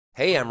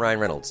Hey, I'm Ryan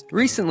Reynolds.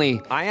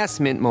 Recently, I asked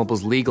Mint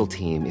Mobile's legal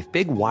team if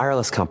big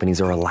wireless companies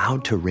are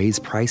allowed to raise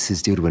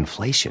prices due to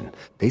inflation.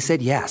 They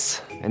said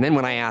yes. And then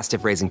when I asked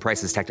if raising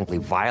prices technically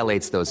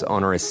violates those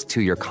onerous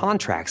two-year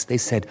contracts, they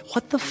said,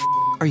 "What the f***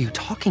 are you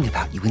talking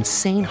about, you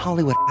insane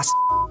Hollywood ass f-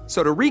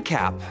 So to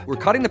recap, we're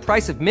cutting the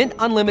price of Mint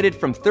Unlimited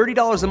from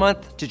 $30 a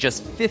month to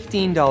just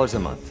 $15 a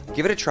month.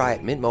 Give it a try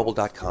at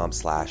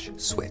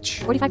mintmobile.com/switch.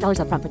 $45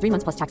 up front for 3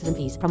 months plus taxes and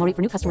fees. Promo rate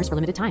for new customers for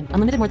limited time.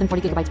 Unlimited more than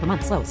 40 gigabytes per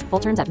month. Slows full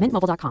terms at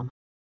mintmobile.com.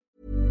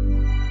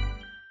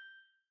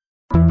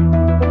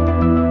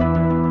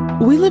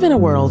 We live in a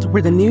world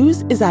where the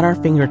news is at our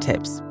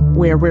fingertips,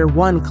 where we're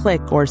one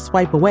click or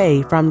swipe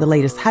away from the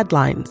latest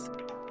headlines.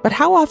 But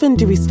how often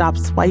do we stop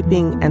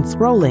swiping and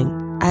scrolling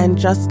and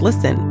just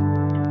listen?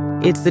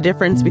 It's the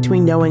difference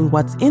between knowing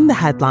what's in the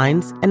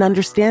headlines and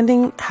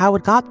understanding how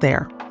it got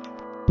there.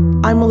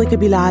 I'm Malika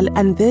Bilal,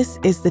 and this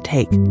is The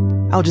Take,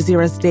 Al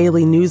Jazeera's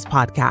daily news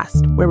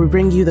podcast, where we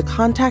bring you the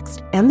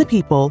context and the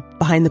people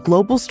behind the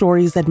global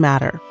stories that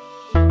matter.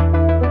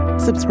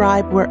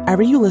 Subscribe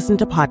wherever you listen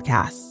to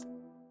podcasts.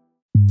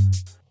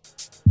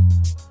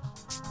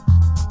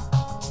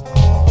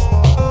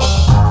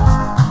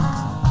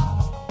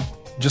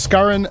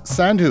 Jaskaran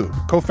Sandhu,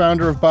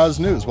 co-founder of Buzz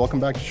News. Welcome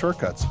back to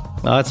Shortcuts.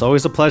 It's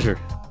always a pleasure.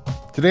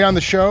 Today on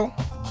the show,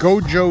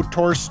 Gojo,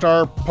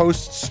 PostStar,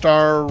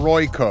 PostStar,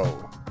 Royco.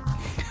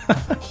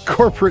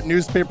 Corporate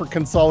newspaper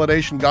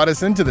consolidation got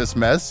us into this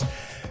mess.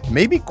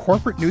 Maybe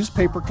corporate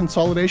newspaper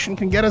consolidation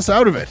can get us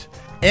out of it.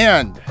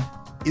 And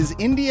is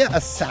India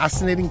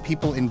assassinating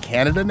people in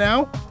Canada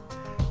now?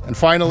 And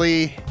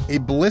finally, a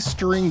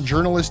blistering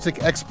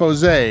journalistic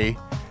expose of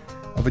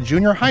a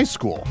junior high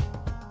school.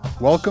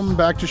 Welcome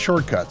back to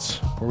Shortcuts,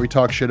 where we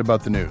talk shit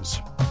about the news.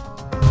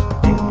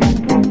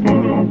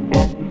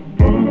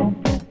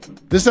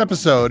 This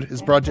episode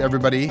is brought to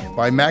everybody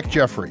by Mac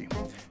Jeffrey,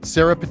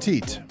 Sarah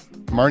Petit,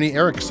 Marnie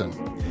Erickson,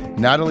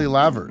 Natalie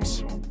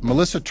Lavers,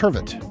 Melissa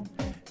Turvitt,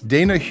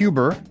 Dana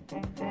Huber,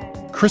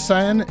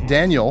 Chrisanne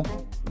Daniel,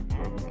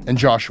 and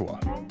Joshua.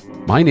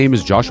 My name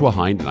is Joshua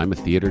Hind, and I'm a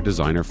theater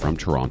designer from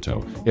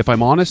Toronto. If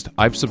I'm honest,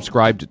 I've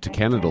subscribed to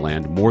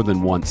Canadaland more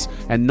than once,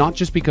 and not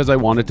just because I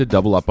wanted to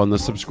double up on the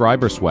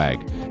subscriber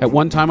swag. At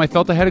one time, I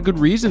felt I had a good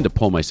reason to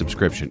pull my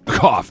subscription.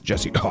 Cough,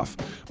 Jesse, cough.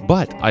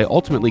 But I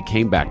ultimately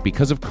came back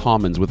because of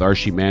Commons with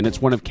Archie Mann. It's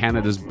one of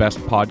Canada's best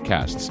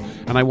podcasts,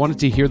 and I wanted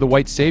to hear the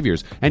White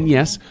Saviors. And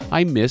yes,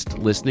 I missed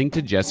listening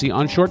to Jesse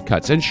on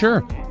Shortcuts. And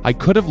sure, I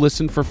could have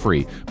listened for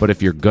free, but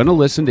if you're gonna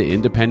listen to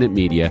independent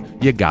media,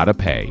 you gotta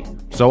pay.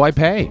 So I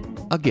pay.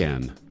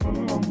 Again.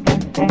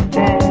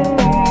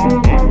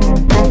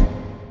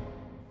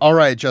 All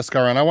right,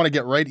 Jaskaran, I want to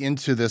get right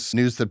into this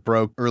news that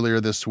broke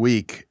earlier this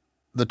week.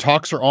 The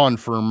talks are on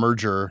for a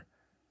merger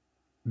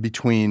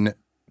between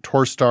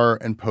PostStar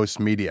and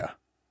Postmedia.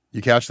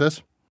 You catch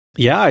this?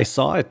 Yeah, I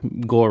saw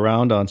it go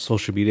around on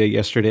social media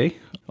yesterday.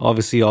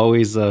 Obviously,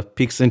 always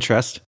piques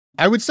interest.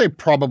 I would say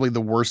probably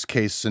the worst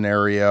case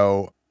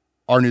scenario.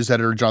 Our news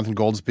editor, Jonathan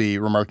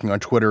Goldsby, remarking on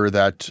Twitter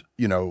that,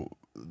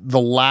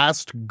 the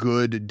last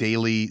good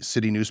daily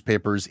city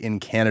newspapers in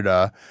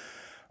Canada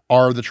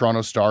are the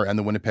Toronto Star and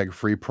the Winnipeg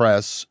Free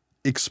Press,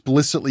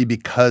 explicitly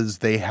because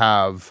they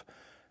have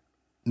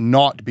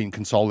not been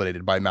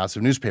consolidated by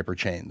massive newspaper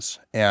chains.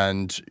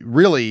 And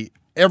really,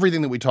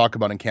 everything that we talk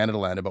about in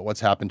Canadaland, about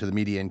what's happened to the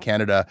media in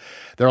Canada,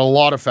 there are a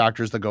lot of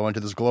factors that go into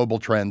this global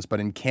trends. But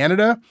in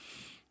Canada,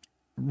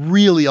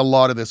 really a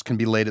lot of this can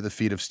be laid at the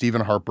feet of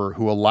Stephen Harper,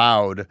 who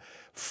allowed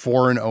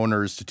foreign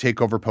owners to take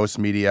over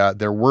Postmedia.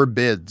 There were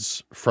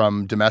bids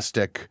from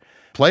domestic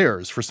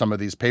players for some of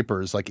these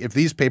papers. Like, if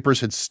these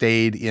papers had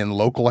stayed in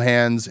local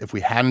hands, if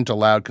we hadn't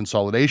allowed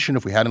consolidation,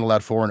 if we hadn't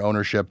allowed foreign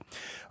ownership,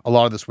 a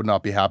lot of this would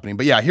not be happening.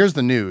 But yeah, here's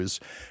the news.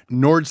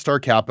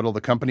 Nordstar Capital,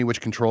 the company which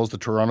controls the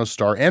Toronto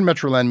Star and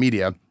Metroland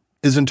Media,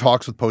 is in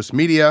talks with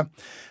Postmedia,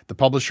 the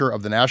publisher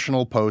of the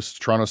National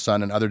Post, Toronto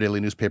Sun, and other daily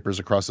newspapers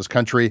across this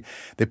country.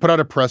 They put out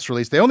a press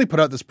release. They only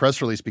put out this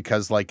press release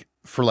because,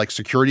 for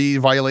security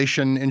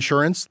violation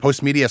insurance,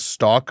 Postmedia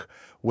stock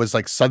was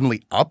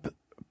suddenly up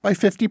by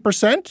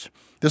 50%.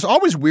 There's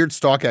always weird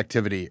stock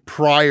activity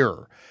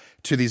prior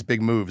to these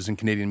big moves in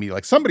Canadian media.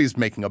 Somebody's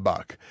making a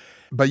buck.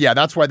 But yeah,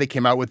 that's why they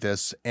came out with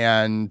this.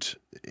 And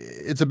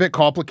it's a bit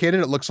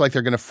complicated. It looks like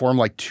they're going to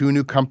form two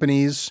new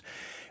companies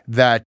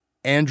that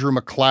Andrew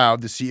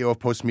McLeod, the CEO of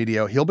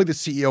Postmedia, he'll be the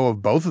CEO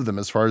of both of them,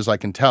 as far as I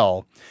can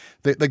tell.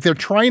 They're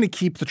trying to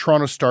keep the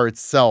Toronto Star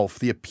itself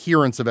the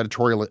appearance of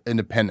editorial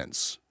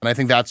independence. And I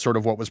think that's sort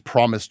of what was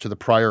promised to the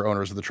prior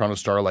owners of the Toronto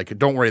Star.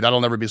 Don't worry,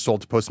 that'll never be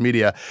sold to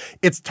Postmedia.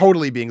 It's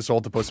totally being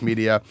sold to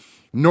Postmedia.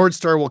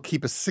 Nordstar will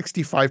keep a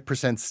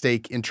 65%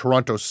 stake in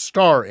Toronto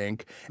Star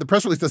Inc. The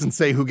press release doesn't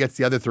say who gets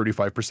the other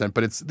 35%,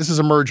 but this is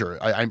a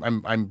merger.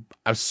 I'm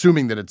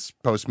assuming that it's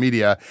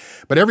Postmedia.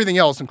 But everything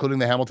else, including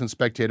the Hamilton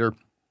Spectator,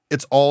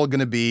 it's all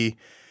going to be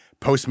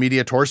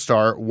Postmedia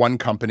PostStar, one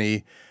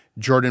company,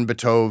 Jordan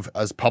Batove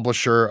as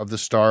publisher of the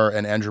Star,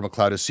 and Andrew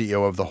McLeod as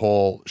CEO of the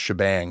whole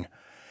shebang.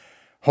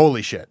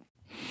 Holy shit.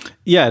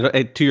 Yeah,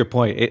 to your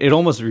point, it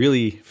almost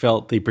really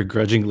felt they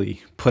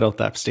begrudgingly put out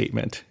that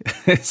statement.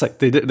 It's like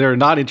they're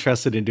not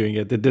interested in doing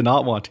it. They did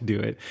not want to do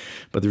it,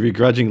 but they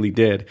begrudgingly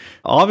did.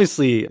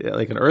 Obviously,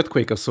 like an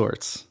earthquake of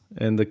sorts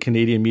in the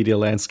Canadian media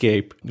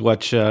landscape,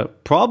 which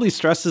probably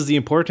stresses the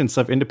importance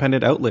of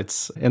independent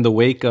outlets in the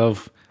wake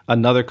of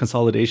another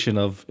consolidation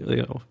of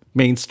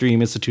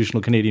mainstream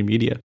institutional Canadian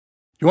media.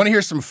 You want to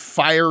hear some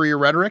fiery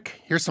rhetoric?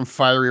 Here's some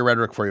fiery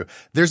rhetoric for you.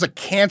 There's a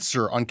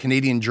cancer on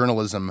Canadian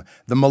journalism.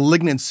 The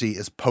malignancy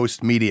is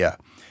post-media.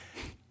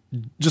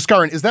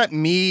 Jaskaran, is that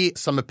me,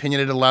 some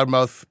opinionated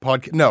loudmouth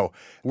podcast? No.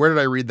 Where did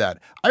I read that?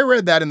 I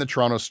read that in the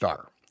Toronto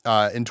Star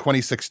in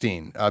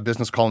 2016.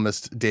 Business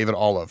columnist David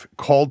Olive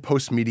called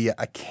post-media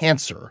a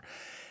cancer.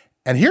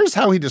 And here's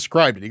how he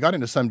described it. He got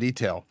into some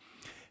detail.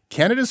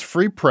 Canada's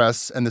free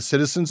press and the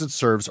citizens it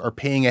serves are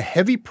paying a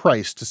heavy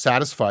price to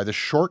satisfy the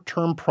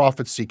short-term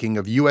profit-seeking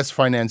of U.S.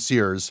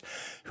 financiers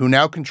who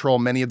now control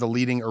many of the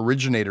leading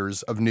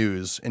originators of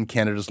news in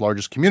Canada's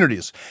largest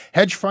communities.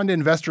 Hedge fund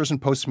investors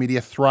and post-media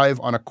thrive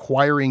on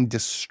acquiring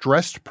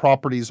distressed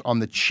properties on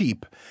the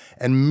cheap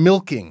and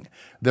milking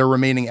their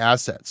remaining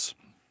assets.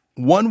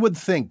 One would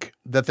think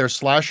that their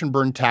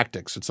slash-and-burn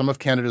tactics at some of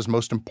Canada's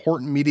most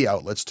important media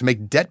outlets to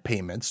make debt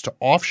payments to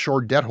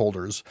offshore debt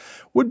holders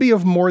would be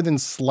of more than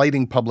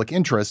slighting public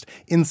interest.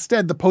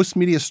 Instead, the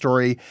post-media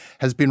story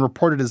has been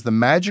reported as the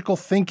magical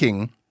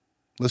thinking,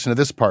 listen to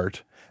this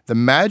part, the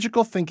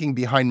magical thinking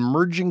behind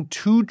merging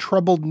two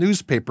troubled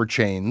newspaper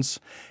chains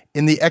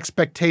in the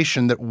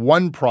expectation that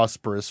one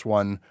prosperous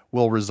one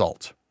will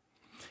result.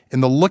 In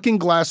the looking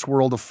glass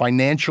world of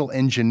financial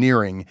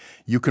engineering,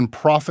 you can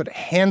profit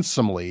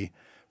handsomely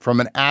from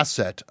an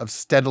asset of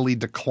steadily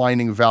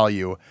declining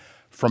value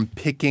from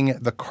picking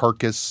the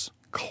carcass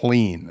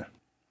clean.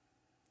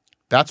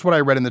 That's what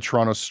I read in the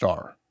Toronto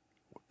Star,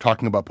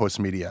 talking about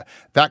post-media.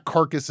 That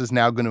carcass is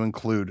now going to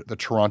include the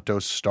Toronto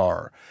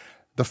Star.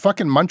 The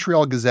fucking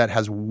Montreal Gazette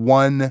has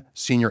one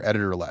senior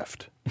editor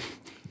left.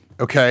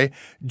 Okay.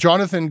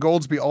 Jonathan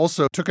Goldsby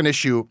also took an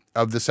issue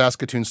of the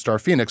Saskatoon Star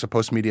Phoenix, a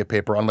post-media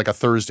paper, on like a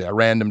Thursday, a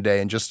random day,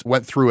 and just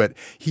went through it.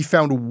 He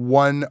found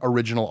one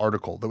original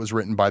article that was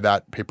written by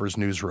that paper's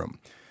newsroom.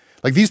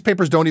 Like, these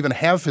papers don't even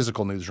have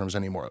physical newsrooms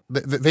anymore.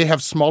 They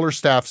have smaller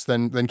staffs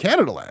than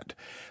Canadaland.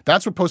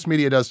 That's what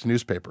post-media does to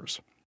newspapers.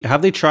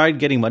 Have they tried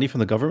getting money from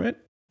the government?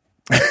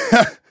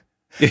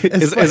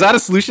 Is that a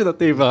solution that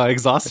they've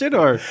exhausted,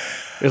 or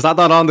is that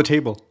not on the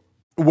table?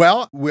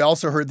 Well, we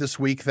also heard this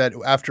week that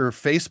after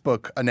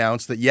Facebook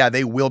announced that, yeah,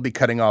 they will be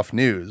cutting off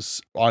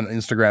news on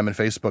Instagram and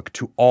Facebook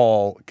to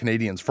all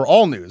Canadians for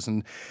all news.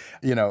 And,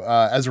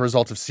 as a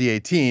result of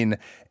C-18.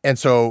 And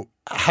so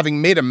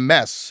having made a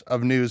mess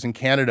of news in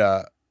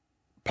Canada,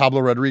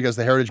 Pablo Rodriguez,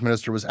 the heritage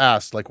minister, was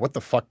asked, like, what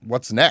the fuck,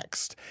 what's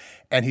next?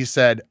 And he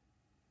said,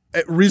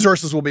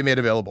 resources will be made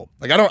available.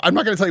 Like, I'm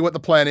not going to tell you what the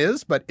plan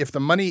is, but if the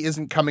money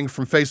isn't coming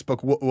from Facebook,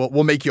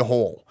 we'll make you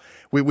whole.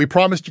 We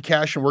promised you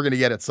cash and we're going to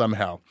get it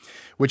somehow,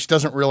 which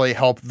doesn't really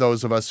help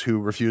those of us who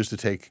refuse to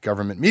take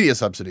government media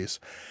subsidies.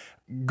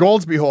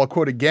 Goldsby, who I'll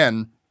quote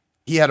again,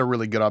 he had a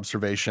really good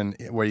observation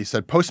where he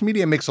said,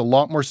 post-media makes a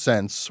lot more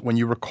sense when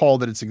you recall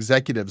that its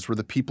executives were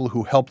the people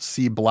who helped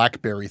see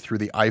BlackBerry through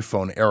the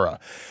iPhone era.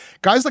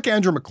 Guys like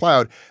Andrew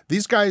McLeod,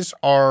 these guys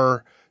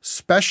are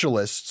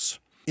specialists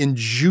in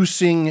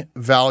juicing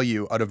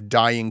value out of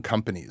dying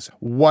companies.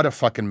 What a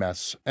fucking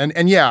mess.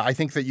 And yeah, I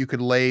think that you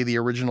could lay the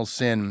original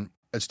sin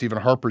at Stephen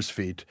Harper's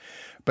feet.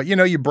 But,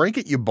 you break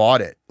it, you bought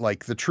it.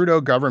 Like the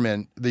Trudeau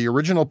government, the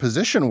original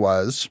position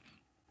was,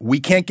 we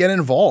can't get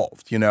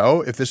involved.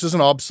 If this is an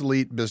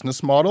obsolete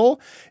business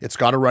model, it's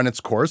got to run its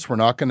course. We're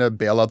not going to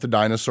bail out the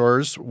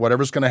dinosaurs.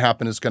 Whatever's going to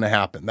happen is going to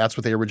happen. That's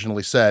what they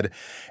originally said.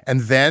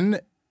 And then,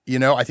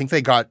 I think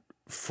they got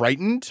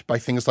frightened by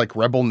things like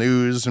Rebel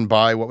News and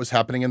by what was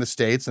happening in the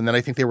States. And then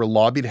I think they were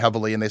lobbied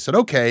heavily and they said,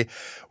 okay,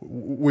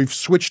 we've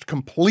switched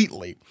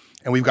completely.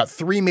 And we've got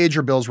 3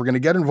 major bills. We're going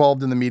to get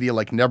involved in the media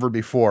like never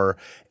before.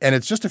 And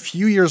it's just a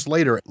few years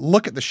later.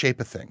 Look at the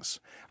shape of things.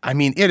 I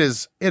mean, it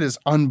is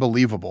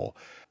unbelievable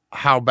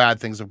how bad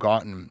things have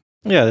gotten.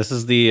 Yeah, this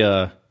is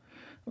the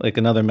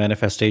another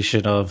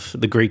manifestation of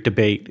the great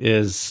debate.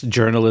 Is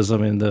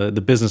journalism and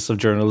the business of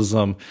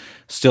journalism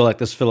still like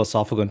this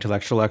philosophical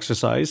intellectual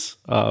exercise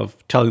of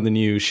telling the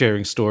news,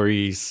 sharing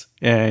stories,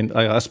 and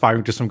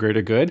aspiring to some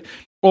greater good?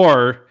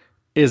 Or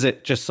is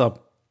it just a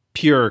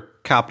pure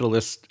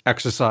capitalist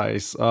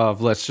exercise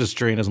of let's just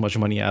drain as much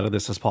money out of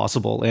this as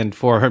possible? And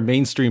for our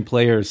mainstream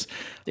players,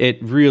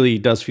 it really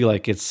does feel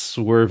like it's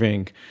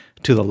swerving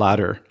to the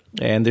latter.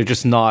 And they're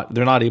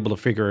not able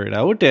to figure it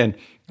out. And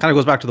kind of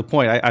goes back to the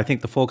point. I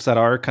think the folks that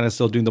are kind of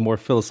still doing the more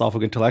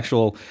philosophical,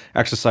 intellectual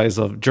exercise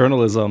of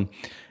journalism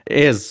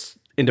is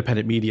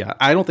independent media.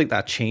 I don't think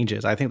that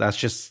changes. I think that's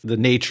just the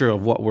nature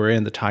of what we're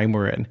in, the time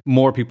we're in.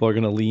 More people are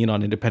going to lean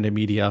on independent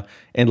media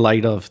in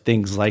light of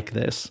things like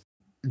this.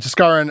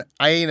 Jaskaran,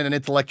 I ain't an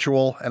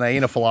intellectual and I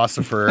ain't a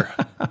philosopher.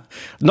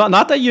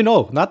 Not that you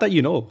know. Not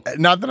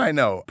that I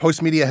know.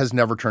 Post Media has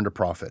never turned a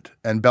profit,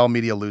 and Bell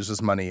Media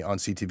loses money on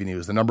CTV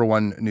News, the number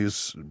one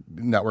news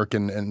network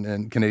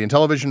in Canadian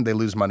television. They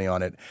lose money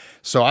on it.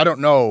 So I don't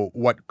know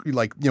what,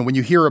 when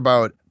you hear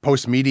about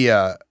Post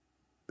Media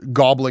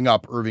gobbling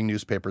up Irving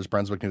newspapers,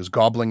 Brunswick News,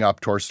 gobbling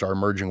up PostStar,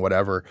 merging,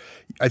 whatever,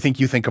 I think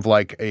you think of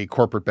like a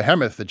corporate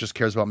behemoth that just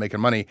cares about making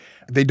money.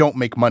 They don't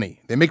make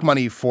money. They make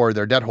money for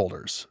their debt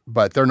holders,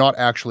 but they're not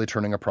actually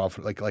turning a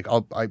profit.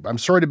 I'm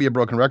sorry to be a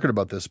broken record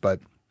about this,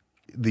 but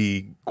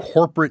the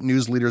corporate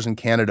news leaders in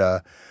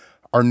Canada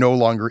are no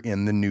longer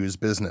in the news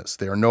business.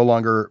 They are no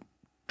longer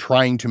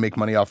trying to make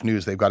money off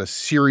news. They've got a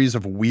series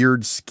of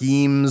weird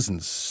schemes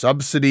and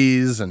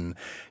subsidies and,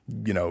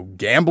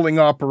 gambling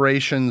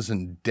operations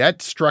and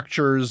debt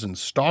structures and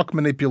stock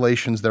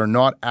manipulations. They're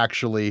not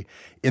actually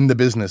in the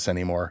business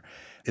anymore.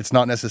 It's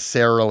not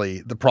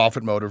necessarily the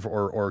profit motive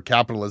or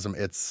capitalism.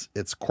 It's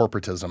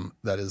corporatism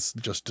that is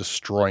just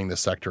destroying the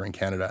sector in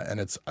Canada.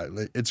 And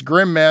it's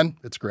grim, man.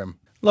 It's grim.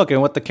 Look,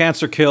 and what the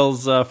cancer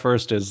kills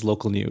first is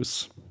local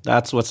news.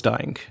 That's what's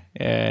dying.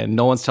 And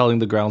no one's telling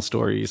the ground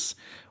stories,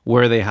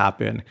 where they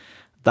happen.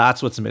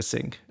 That's what's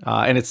missing.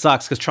 And it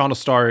sucks because Toronto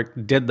Star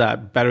did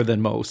that better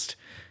than most.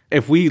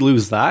 If we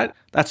lose that,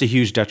 that's a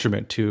huge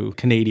detriment to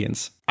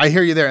Canadians. I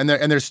hear you there. And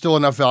there's still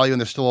enough value,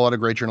 and there's still a lot of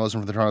great journalism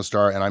for the Toronto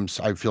Star. And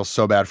I feel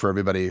so bad for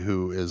everybody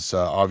who is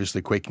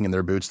obviously quaking in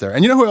their boots there.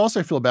 And you know who else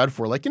I feel bad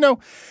for?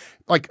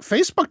 Like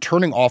Facebook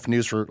turning off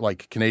news for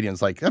like Canadians,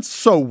 that's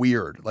so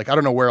weird. I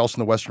don't know where else in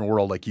the Western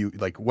world,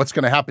 what's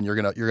going to happen? You're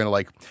going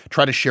to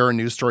try to share a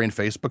news story in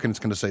Facebook and it's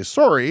going to say,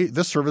 sorry,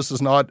 this service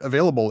is not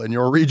available in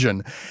your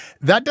region.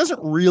 That doesn't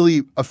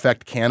really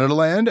affect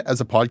Canadaland as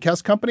a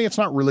podcast company. It's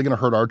not really going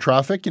to hurt our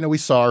traffic. We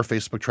saw our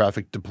Facebook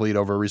traffic deplete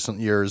over recent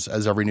years,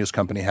 as every news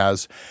company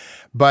has.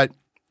 But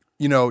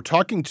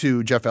talking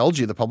to Jeff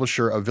Elgie, the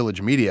publisher of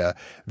Village Media,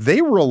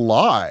 they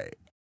rely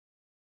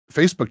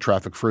Facebook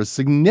traffic for a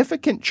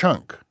significant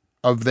chunk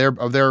of their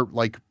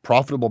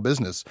profitable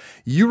business.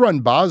 You run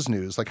Boz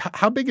News.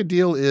 How big a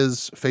deal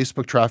is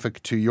Facebook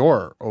traffic to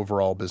your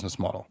overall business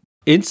model?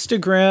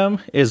 Instagram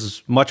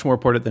is much more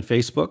important than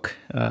Facebook.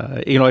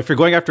 If you're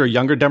going after a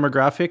younger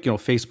demographic,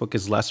 Facebook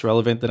is less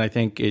relevant than I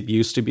think it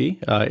used to be.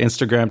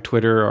 Instagram,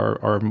 Twitter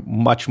are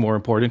much more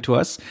important to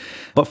us.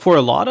 But for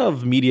a lot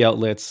of media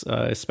outlets,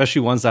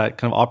 especially ones that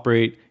kind of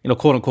operate,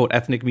 quote unquote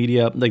ethnic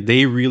media,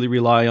 they really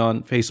rely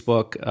on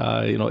Facebook.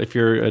 If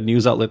you're a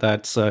news outlet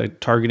that's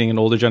targeting an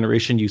older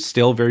generation, you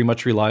still very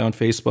much rely on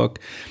Facebook.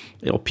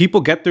 People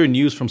get their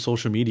news from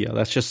social media.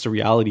 That's just the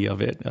reality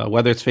of it.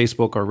 Whether it's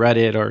Facebook or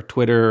Reddit or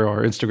Twitter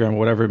or Instagram or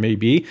whatever it may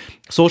be,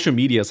 social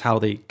media is how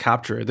they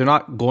capture it. They're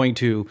not going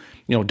to,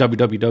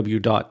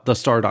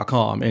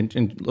 www.thestar.com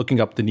and looking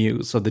up the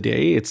news of the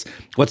day. It's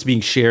what's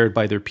being shared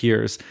by their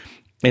peers.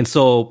 And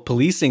so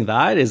policing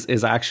that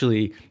is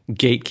actually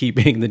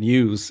gatekeeping the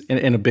news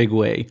in a big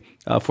way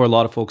for a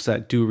lot of folks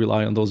that do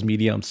rely on those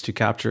mediums to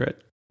capture it.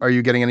 Are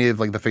you getting any of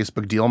the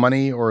Facebook deal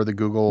money or the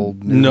Google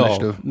News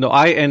initiative? No,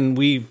 I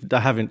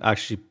haven't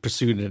actually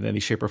pursued it in any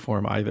shape or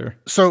form either.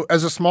 So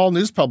as a small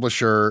news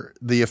publisher,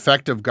 the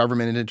effect of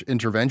government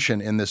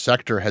intervention in this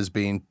sector has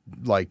been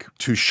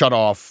to shut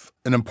off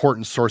an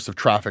important source of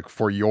traffic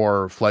for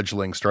your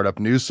fledgling startup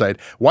news site.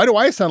 Why do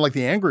I sound like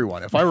the angry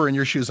one? If I were in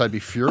your shoes, I'd be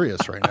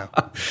furious right now.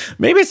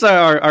 Maybe it's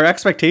our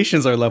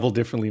expectations are leveled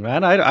differently,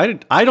 man.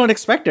 I don't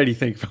expect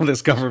anything from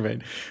this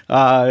government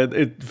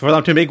for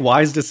them to make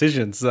wise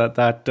decisions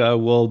that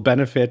will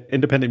benefit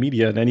independent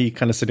media in any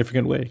kind of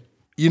significant way.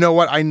 You know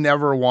what? I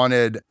never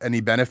wanted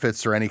any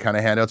benefits or any kind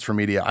of handouts for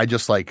media.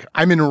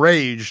 I'm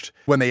enraged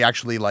when they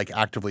actually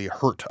actively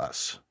hurt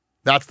us.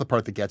 That's the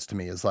part that gets to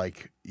me is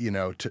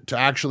to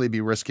actually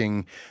be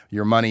risking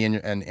your money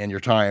and your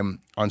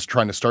time on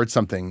trying to start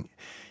something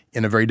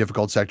in a very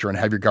difficult sector and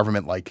have your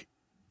government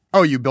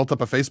oh, you built up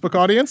a Facebook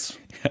audience?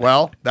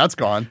 Well, that's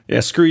gone.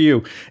 Yeah, screw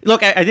you.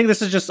 Look, I think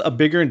this is just a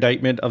bigger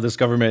indictment of this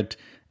government.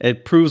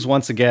 It proves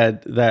once again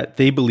that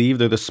they believe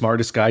they're the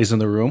smartest guys in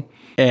the room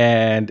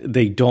and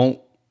they don't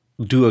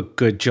do a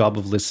good job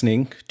of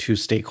listening to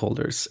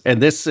stakeholders.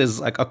 And this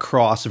is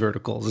across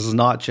verticals. This is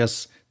not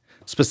just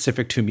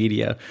specific to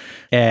media,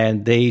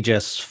 and they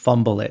just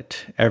fumble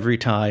it every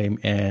time,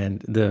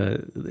 and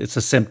it's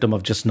a symptom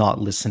of just not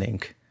listening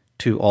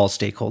to all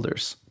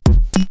stakeholders.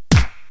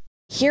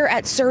 Here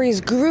at Surrey's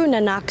Guru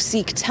Nanak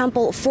Sikh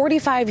Temple,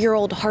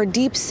 45-year-old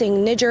Hardeep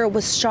Singh Nijjar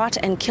was shot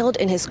and killed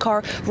in his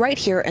car right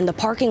here in the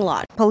parking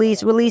lot.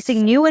 Police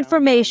releasing new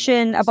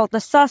information about the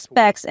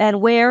suspects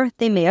and where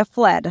they may have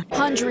fled.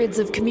 Hundreds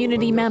of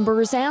community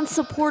members and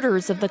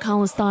supporters of the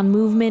Khalistan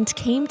movement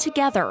came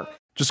together.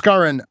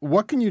 Jaskaran,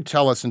 what can you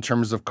tell us in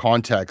terms of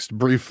context?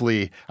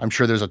 Briefly, I'm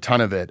sure there's a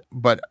ton of it,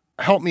 but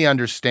help me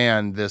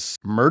understand this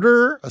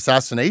murder,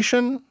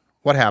 assassination.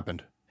 What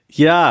happened?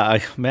 Yeah,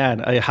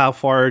 how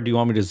far do you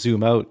want me to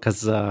zoom out?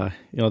 Because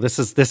this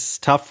is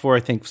tough for, I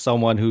think,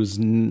 someone who's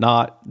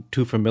not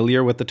too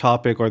familiar with the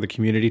topic or the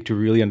community to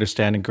really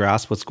understand and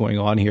grasp what's going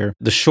on here.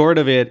 The short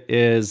of it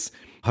is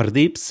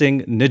Hardeep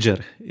Singh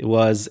Nijjar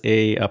was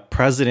a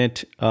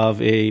president of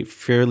a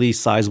fairly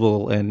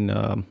sizable and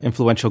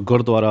influential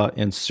Gurdwara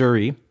in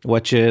Surrey,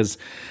 which is,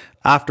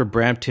 after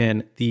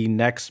Brampton, the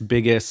next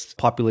biggest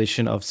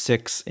population of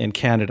Sikhs in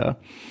Canada.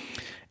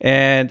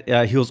 And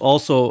he was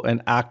also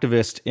an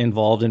activist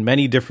involved in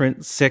many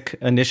different Sikh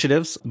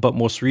initiatives, but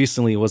most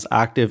recently was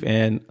active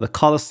in the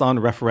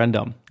Khalistan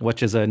referendum,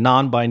 which is a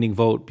non-binding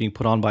vote being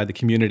put on by the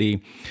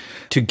community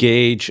to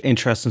gauge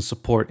interest and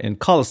support in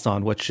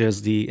Khalistan, which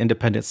is the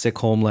independent Sikh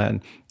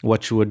homeland,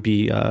 which would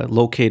be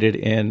located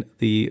in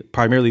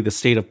primarily the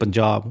state of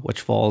Punjab, which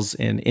falls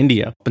in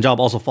India. Punjab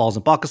also falls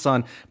in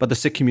Pakistan, but the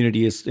Sikh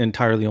community is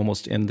entirely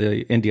almost in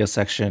the India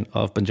section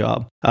of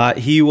Punjab.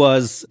 He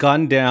was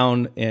gunned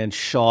down and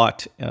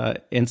shot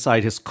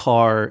inside his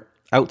car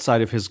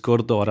outside of his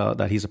Gurdwara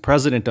that he's a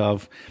president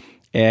of.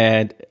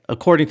 And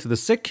according to the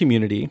Sikh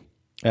community,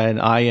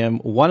 and I am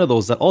one of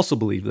those that also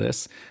believe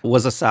this,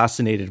 was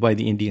assassinated by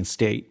the Indian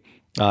state.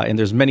 And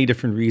there's many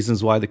different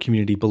reasons why the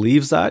community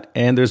believes that.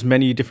 And there's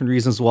many different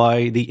reasons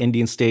why the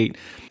Indian state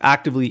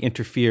actively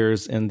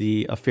interferes in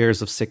the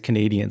affairs of Sikh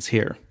Canadians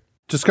here.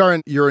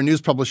 Jaskaran, you're a news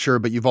publisher,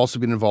 but you've also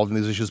been involved in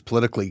these issues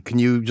politically. Can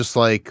you just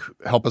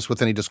help us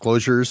with any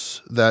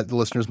disclosures that the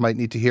listeners might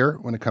need to hear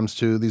when it comes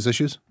to these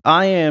issues?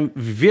 I am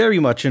very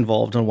much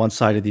involved on one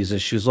side of these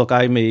issues. Look,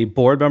 I'm a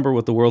board member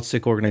with the World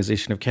Sikh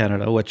Organization of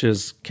Canada, which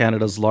is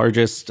Canada's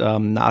largest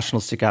national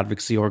Sikh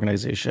advocacy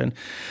organization.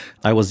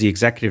 I was the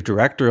executive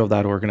director of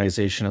that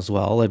organization as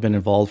well. I've been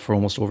involved for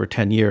almost over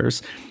 10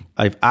 years.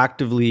 I've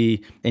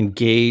actively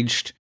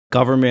engaged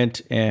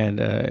government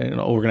and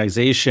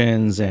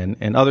organizations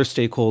and other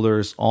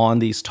stakeholders on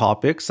these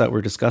topics that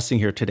we're discussing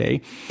here today.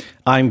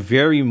 I'm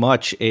very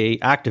much an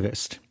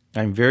activist.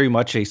 I'm very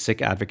much a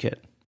Sikh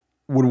advocate.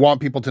 Would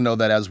want people to know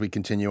that as we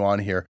continue on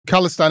here.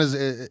 Khalistan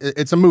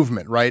it's a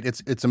movement, right?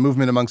 It's a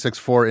movement among Sikhs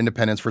for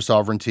independence, for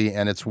sovereignty,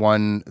 and it's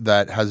one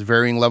that has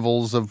varying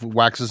levels of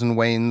waxes and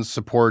wanes,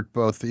 support,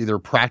 both either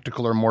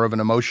practical or more of an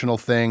emotional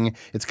thing.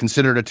 It's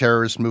considered a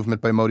terrorist movement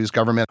by Modi's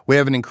government. We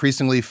have an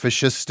increasingly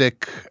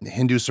fascistic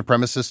Hindu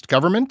supremacist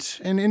government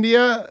in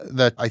India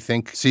that I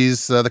think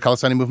sees the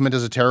Khalistani movement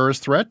as a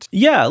terrorist threat.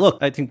 Yeah, look,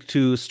 I think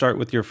to start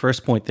with your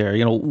first point there,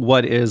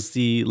 what is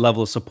the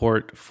level of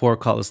support for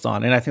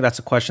Khalistan? And I think that's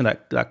a question that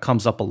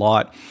comes up a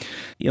lot.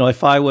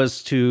 If I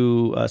was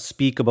to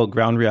speak about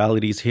ground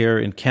realities here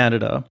in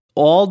Canada,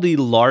 all the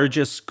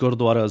largest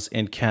Gurdwaras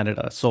in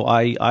Canada, so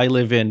I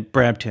live in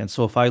Brampton,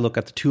 so if I look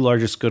at the two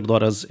largest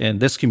Gurdwaras in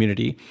this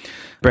community,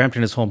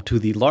 Brampton is home to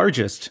the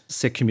largest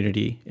Sikh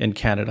community in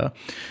Canada.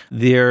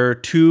 There are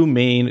two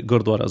main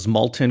Gurdwaras,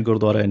 Malton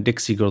Gurdwara and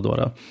Dixie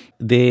Gurdwara.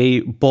 They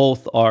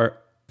both are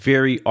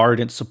very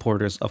ardent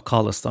supporters of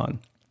Khalistan.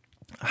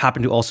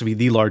 Happen to also be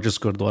the largest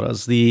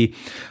Gurdwaras. The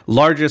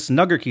largest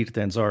Nagar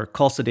Kirtans, or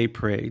Khalsa Day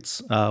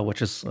parades, which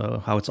is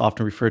how it's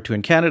often referred to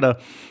in Canada,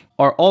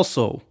 are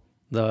also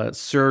the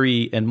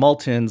Surrey and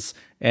Maltons,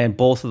 and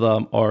both of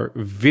them are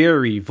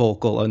very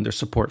vocal in their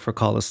support for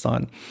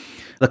Khalistan.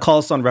 The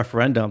Khalistan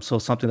referendum, so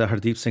something that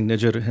Hardeep Singh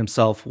Nijjar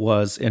himself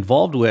was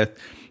involved with,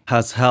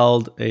 has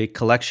held a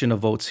collection of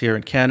votes here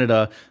in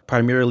Canada,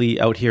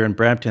 primarily out here in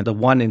Brampton. The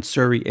one in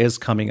Surrey is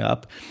coming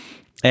up.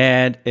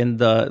 And in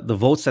the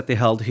votes that they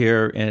held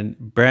here in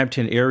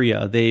Brampton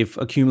area, they've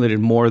accumulated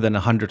more than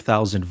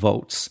 100,000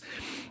 votes.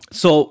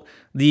 So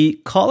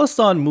the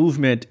Khalistan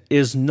movement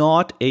is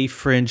not a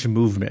fringe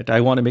movement.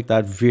 I want to make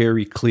that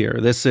very clear.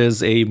 This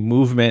is a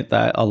movement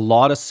that a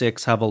lot of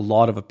Sikhs have a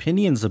lot of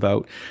opinions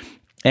about.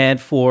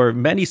 And for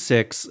many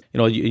Sikhs,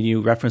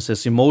 you reference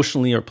this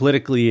emotionally or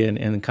politically,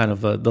 and kind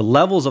of the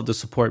levels of the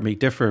support may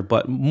differ,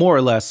 but more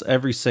or less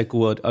every Sikh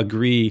would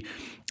agree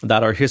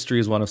that our history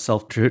is one of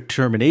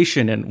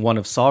self-determination and one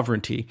of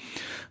sovereignty,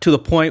 to the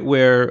point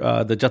where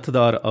the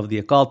Jathedar of the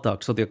Akal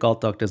Takht, so the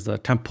Akal Takht is the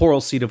temporal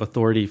seat of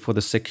authority for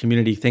the Sikh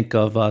community. Think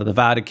of the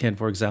Vatican,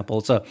 for example.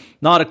 It's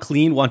not a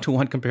clean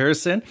one-to-one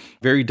comparison,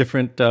 very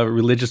different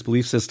religious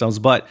belief systems,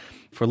 but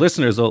for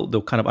listeners,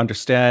 they'll kind of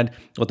understand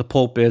what the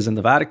Pope is in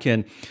the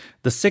Vatican.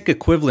 The Sikh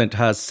equivalent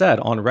has said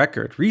on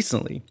record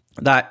recently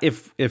that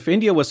if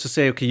India was to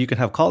say, okay, you can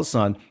have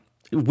Khalistan,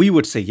 we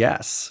would say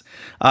yes.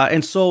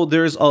 And so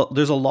there's a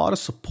lot of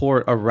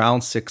support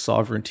around Sikh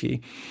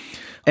sovereignty.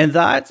 And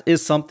that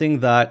is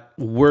something that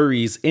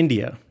worries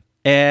India.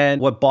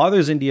 And what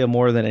bothers India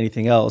more than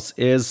anything else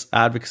is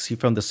advocacy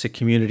from the Sikh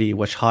community,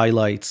 which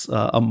highlights,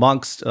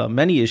 amongst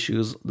many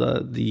issues,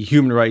 the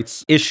human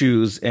rights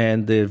issues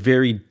and the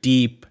very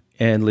deep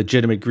and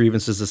legitimate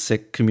grievances the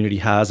Sikh community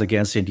has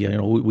against India.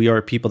 We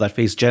are people that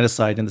face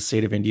genocide in the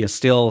state of India,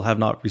 still have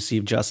not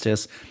received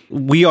justice.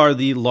 We are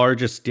the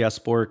largest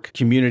diasporic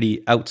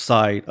community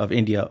outside of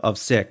India of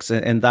Sikhs,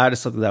 and that is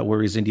something that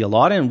worries India a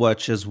lot, and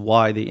which is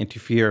why they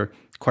interfere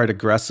quite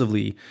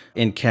aggressively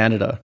in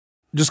Canada.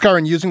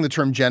 Jaskaran, using the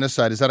term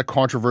genocide, is that a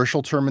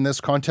controversial term in this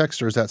context,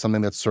 or is that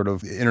something that's sort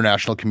of the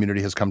international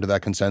community has come to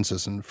that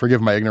consensus? And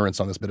forgive my ignorance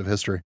on this bit of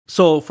history.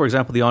 So, for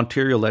example, the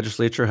Ontario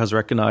legislature has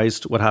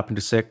recognized what happened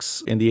to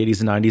Sikhs in the 80s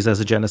and 90s as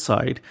a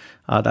genocide.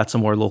 That's a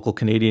more local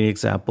Canadian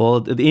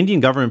example. The Indian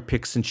government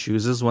picks and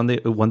chooses when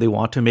they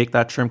want to make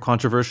that term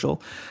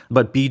controversial.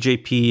 But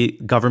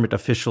BJP government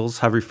officials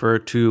have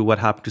referred to what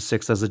happened to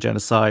Sikhs as a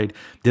genocide.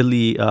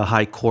 Delhi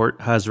High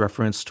Court has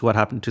referenced what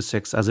happened to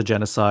Sikhs as a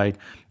genocide.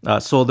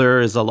 So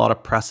there is a lot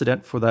of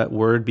precedent for that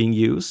word being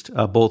used,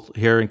 both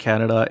here in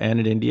Canada and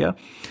in India.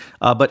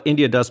 But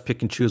India does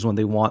pick and choose when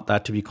they want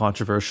that to be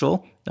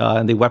controversial,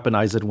 and they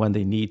weaponize it when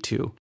they need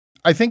to.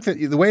 I think that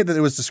the way that it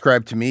was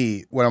described to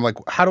me, when I'm like,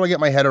 how do I get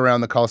my head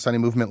around the Khalistani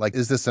movement? Like,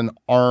 is this an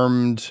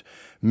armed,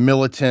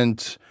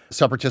 militant,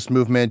 separatist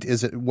movement?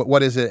 Is it,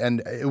 what is it?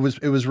 And it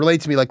was relayed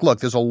to me like,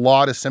 look, there's a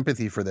lot of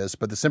sympathy for this,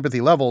 but the sympathy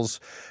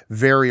levels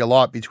vary a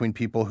lot between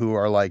people who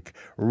are like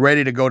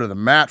ready to go to the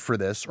mat for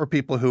this, or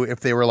people who, if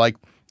they were like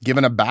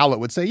given a ballot,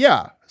 would say,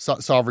 yeah,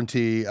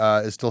 sovereignty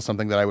is still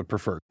something that I would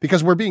prefer.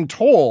 Because we're being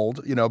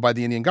told, by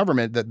the Indian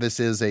government that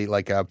this is a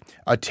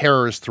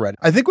terrorist threat.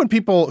 I think when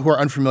people who are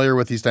unfamiliar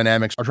with these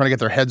dynamics are trying to get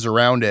their heads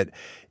around it,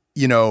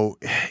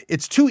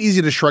 it's too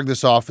easy to shrug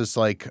this off as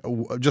like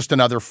just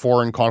another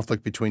foreign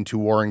conflict between two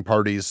warring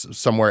parties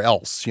somewhere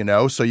else,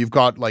 So you've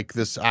got like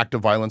this act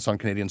of violence on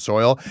Canadian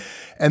soil.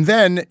 And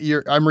then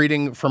I'm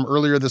reading from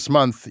earlier this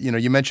month,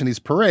 you mentioned these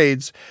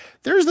parades.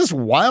 There's this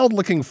wild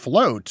looking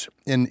float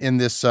in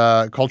this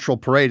cultural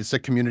parade. It's a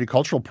community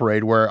cultural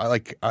parade where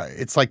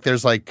it's like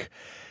there's like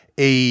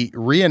a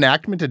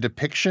reenactment, a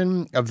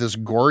depiction of this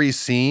gory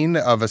scene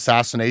of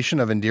assassination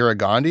of Indira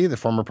Gandhi, the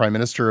former prime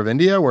minister of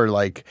India, where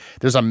like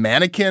there's a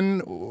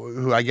mannequin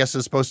who I guess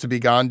is supposed to be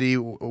Gandhi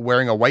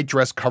wearing a white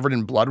dress covered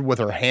in blood with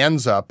her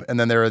hands up. And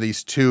then there are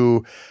these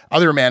two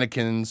other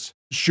mannequins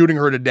shooting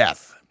her to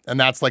death. And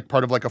that's like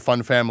part of like a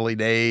fun family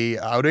day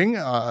outing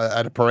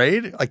at a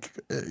parade. Like,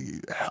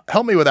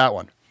 help me with that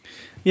one.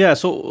 Yeah,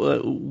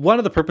 so one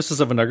of the purposes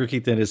of a Nagar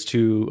Kirtan is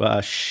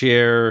to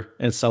share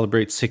and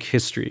celebrate Sikh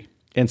history.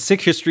 And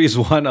Sikh history is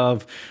one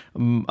of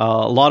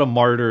a lot of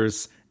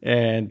martyrs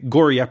and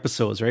gory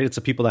episodes, right? It's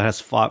the people that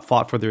has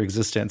fought for their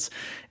existence.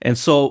 And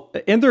so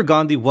Indira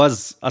Gandhi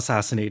was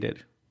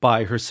assassinated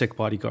by her Sikh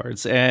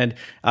bodyguards. And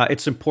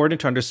it's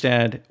important to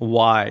understand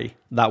why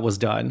that was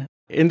done.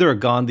 Indira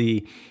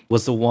Gandhi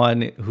was the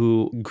one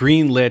who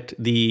greenlit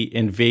the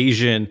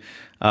invasion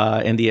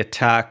and the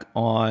attack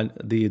on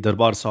the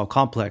Darbar Sahib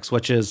complex,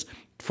 which is,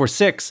 for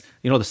Sikhs,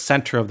 the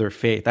center of their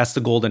faith. That's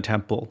the Golden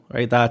Temple,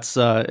 right? That's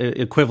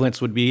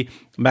equivalents would be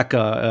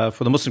Mecca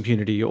for the Muslim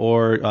community,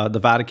 or the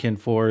Vatican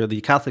for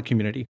the Catholic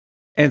community.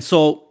 And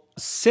so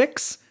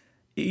Sikhs,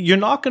 you're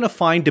not going to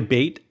find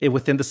debate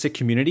within the Sikh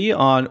community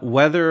on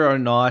whether or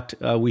not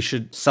we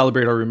should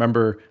celebrate or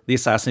remember the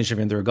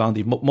assassination of Indira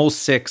Gandhi.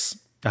 Most Sikhs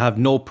have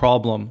no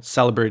problem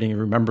celebrating and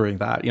remembering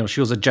that. She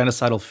was a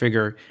genocidal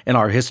figure in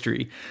our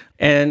history.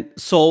 And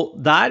so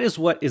that is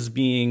what is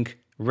being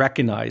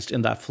recognized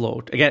in that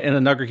float, again, in a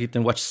Nagar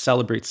Kirtan which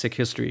celebrates Sikh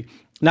history.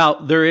 Now,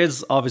 there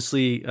is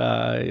obviously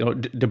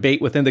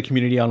debate within the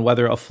community on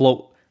whether a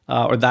float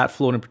or that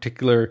float in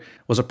particular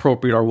was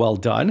appropriate or well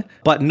done,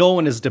 but no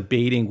one is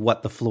debating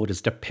what the float is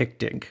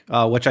depicting,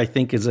 which I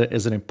think is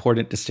an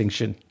important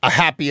distinction. A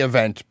happy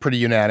event pretty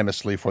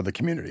unanimously for the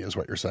community is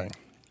what you're saying.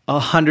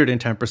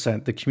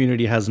 110%. The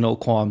community has no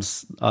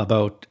qualms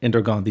about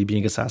Indira Gandhi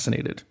being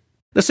assassinated.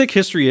 The Sikh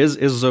history is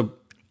it's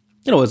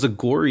a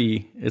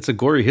gory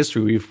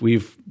history.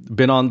 We've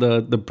been on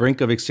the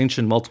brink of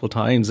extinction multiple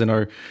times in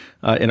our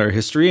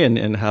history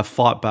and have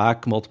fought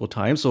back multiple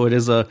times. So it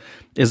is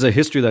a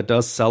history that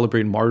does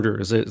celebrate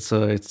martyrs. It's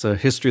a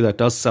history that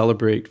does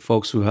celebrate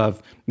folks who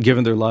have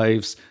given their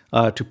lives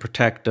to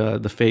protect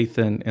the faith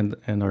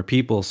and our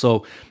people.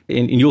 So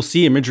and you'll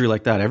see imagery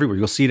like that everywhere.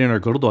 You'll see it in our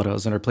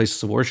gurudwaras, in our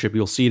places of worship.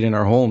 You'll see it in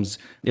our homes.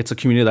 It's a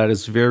community that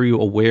is very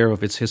aware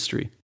of its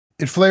history.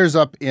 It flares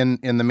up in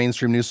the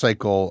mainstream news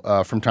cycle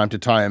from time to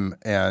time,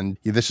 and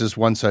this is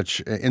one such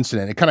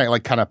incident. It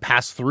kind of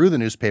passed through the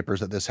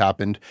newspapers that this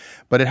happened,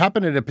 but it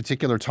happened at a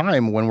particular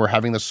time when we're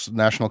having this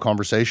national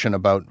conversation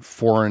about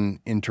foreign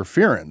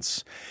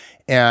interference.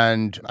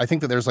 And I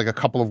think that there's like a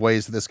couple of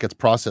ways that this gets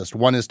processed.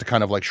 One is to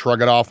kind of like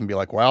shrug it off and be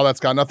like, well,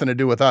 that's got nothing to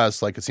do with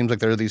us. Like, it seems like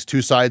there are these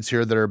two sides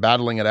here that are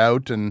battling it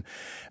out. And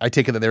I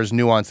take it that there's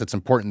nuance that's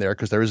important there,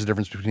 because there is a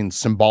difference between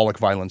symbolic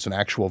violence and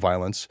actual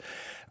violence.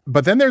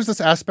 But then there's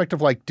this aspect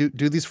of like, do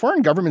these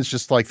foreign governments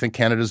just like think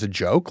Canada's a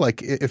joke?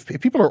 Like, if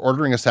people are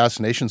ordering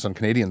assassinations on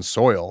Canadian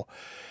soil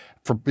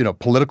for,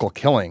 political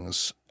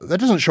killings, that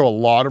doesn't show a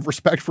lot of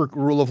respect for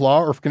rule of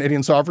law or for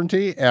Canadian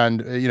sovereignty. And,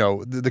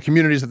 the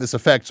communities that this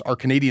affects are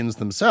Canadians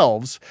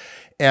themselves.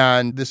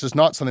 And this is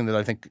not something that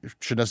I think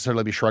should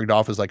necessarily be shrugged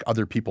off as like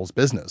other people's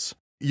business.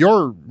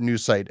 Your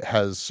news site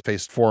has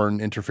faced foreign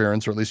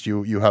interference, or at least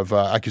you have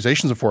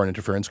accusations of foreign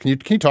interference. Can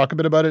you talk a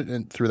bit about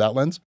it through that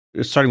lens?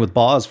 Starting with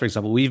Boz, for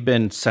example, we've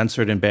been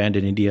censored and banned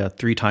in India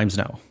 3 times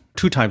now.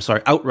 2 times,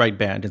 outright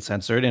banned and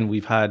censored. And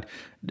we've had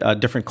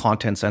different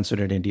content censored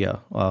in India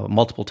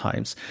multiple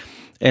times.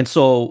 And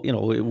so,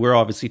 we're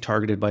obviously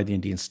targeted by the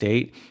Indian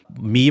state.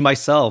 Me,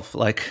 myself,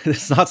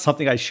 it's not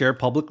something I share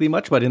publicly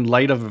much, but in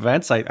light of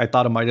events, I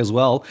thought I might as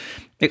well.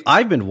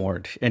 I've been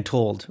warned and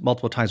told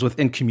multiple times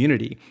within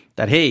community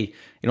that, hey,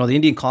 the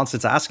Indian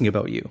consulate's asking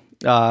about you.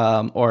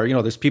 Or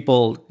there's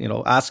people,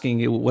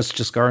 asking what's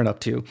Jaskaran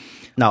up to.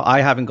 Now, I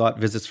haven't got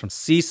visits from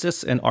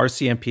CSIS and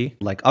RCMP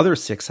like other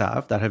Sikhs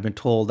have that have been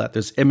told that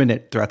there's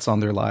imminent threats on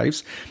their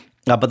lives.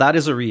 But that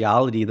is a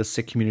reality the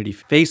Sikh community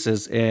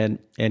faces in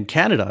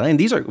Canada. And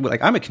these are,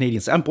 I'm a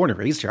Canadian, I'm born and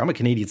raised here. I'm a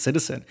Canadian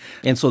citizen.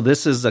 And so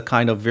this is a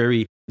kind of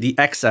the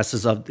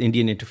excesses of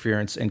Indian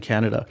interference in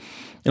Canada.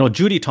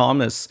 Judy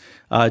Thomas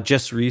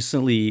just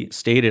recently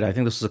stated, I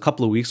think this was a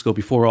couple of weeks ago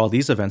before all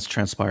these events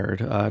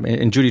transpired.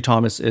 And Judy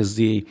Thomas is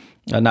the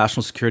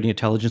National Security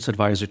Intelligence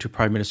Advisor to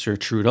Prime Minister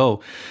Trudeau.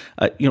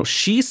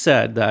 She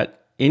said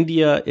that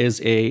India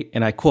is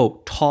and I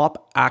quote,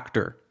 top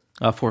actor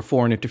for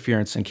foreign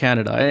interference in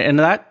Canada. And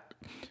that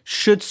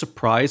should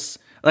surprise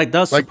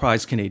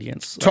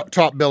Canadians.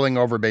 Top billing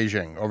over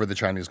Beijing, over the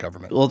Chinese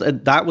government. Well,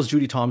 that was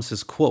Judy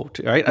Thomas's quote,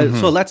 right?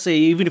 So let's say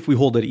even if we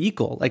hold it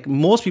equal,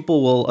 most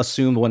people will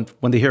assume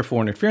when they hear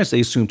foreign interference,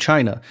 they assume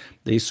China,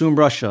 they assume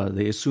Russia,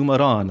 they assume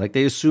Iran,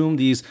 they assume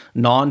these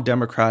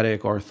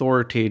non-democratic or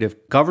authoritative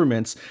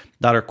governments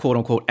that are quote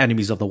unquote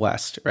enemies of the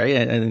West, right?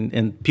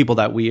 And people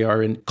that we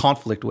are in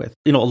conflict with.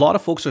 A lot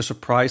of folks are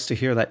surprised to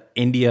hear that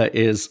India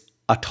is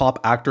a top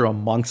actor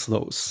amongst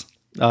those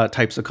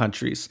types of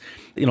countries.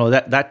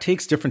 That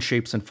takes different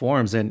shapes and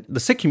forms. And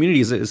the Sikh community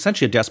is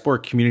essentially a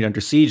despotic community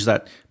under siege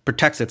that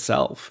protects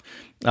itself.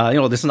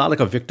 This is not like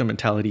a victim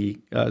mentality,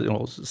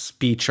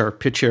 speech or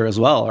pitch here as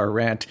well, or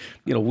rant.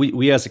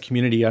 We as a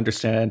community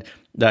understand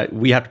that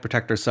we have to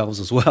protect ourselves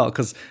as well,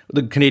 because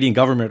the Canadian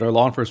government or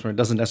law enforcement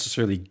doesn't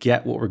necessarily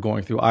get what we're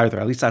going through either.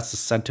 At least that's the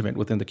sentiment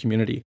within the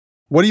community.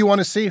 What do you want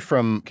to see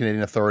from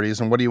Canadian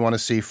authorities, and what do you want to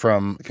see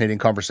from Canadian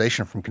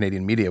conversation, from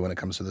Canadian media when it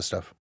comes to this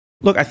stuff?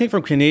 Look, I think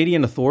from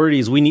Canadian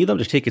authorities, we need them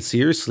to take it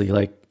seriously.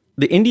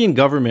 The Indian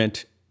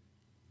government,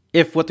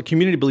 if what the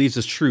community believes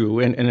is true,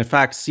 and in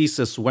fact,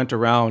 CSIS went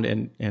around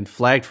and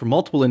flagged for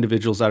multiple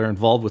individuals that are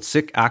involved with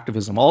Sikh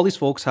activism. All these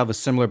folks have a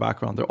similar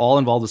background. They're all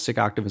involved with Sikh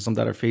activism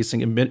that are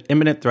facing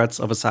imminent threats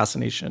of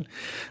assassination.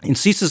 And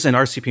CSIS and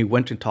RCP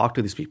went and talked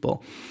to these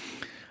people.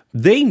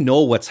 They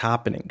know what's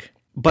happening,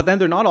 but then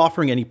they're not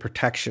offering any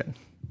protection,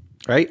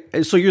 right?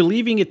 So you're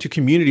leaving it to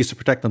communities to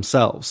protect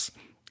themselves,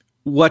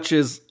 which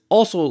is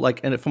also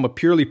and from a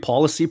purely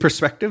policy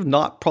perspective,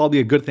 not probably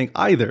a good thing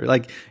either.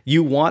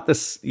 You want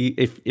this,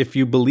 if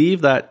you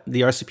believe that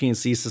the RCP and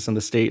CSIS and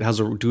the state has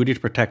a duty to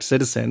protect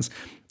citizens,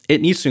 it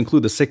needs to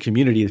include the Sikh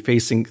community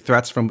facing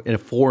threats from a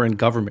foreign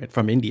government,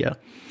 from India,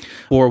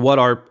 or what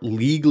are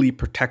legally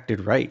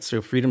protected rights.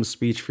 So freedom of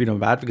speech, freedom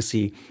of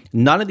advocacy.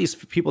 None of these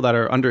people that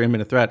are under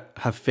imminent threat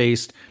have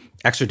faced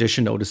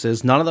extradition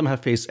notices. None of them have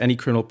faced any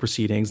criminal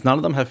proceedings. None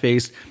of them have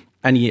faced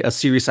any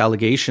serious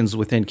allegations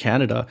within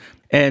Canada.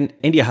 And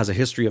India has a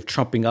history of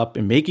trumping up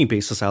and making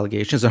baseless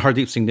allegations. And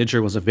Hardeep Singh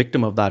Nijjar was a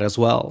victim of that as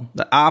well.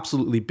 The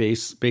absolutely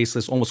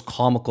baseless, almost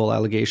comical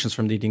allegations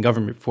from the Indian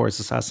government before his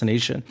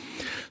assassination.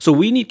 So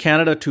we need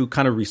Canada to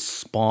kind of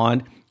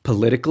respond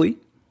politically.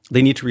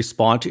 They need to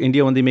respond to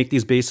India when they make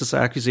these baseless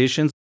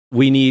accusations.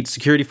 We need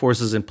security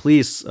forces and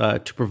police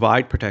to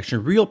provide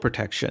protection, real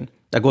protection,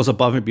 that goes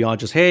above and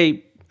beyond just,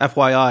 hey,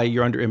 FYI,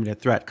 you're under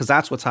imminent threat, because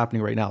that's what's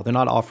happening right now. They're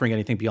not offering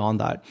anything beyond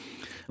that.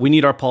 We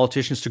need our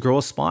politicians to grow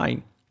a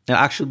spine and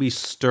actually be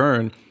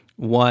stern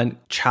when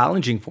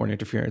challenging foreign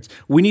interference.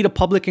 We need a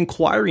public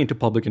inquiry into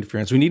public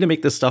interference. We need to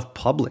make this stuff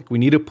public. We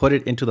need to put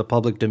it into the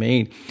public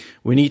domain.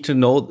 We need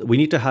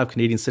to have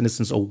Canadian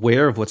citizens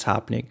aware of what's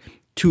happening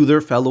to their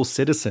fellow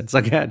citizens.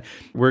 Again,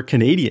 we're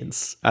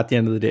Canadians at the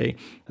end of the day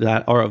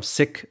that are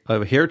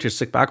of heritage,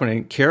 Sikh background,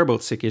 and care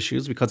about Sikh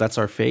issues because that's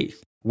our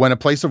faith. When a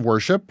place of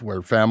worship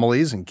where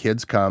families and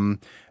kids come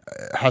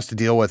has to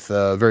deal with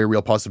a very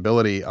real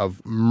possibility of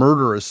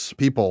murderous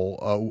people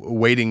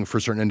waiting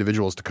for certain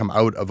individuals to come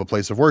out of a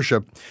place of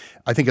worship,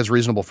 I think it's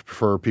reasonable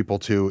for people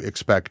to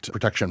expect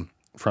protection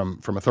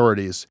from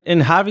authorities.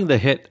 And having the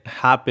hit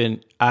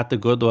happen at the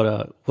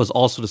Gurdwara was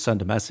also to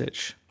send a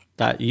message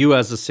that you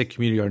as a Sikh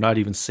community are not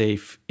even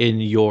safe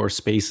in your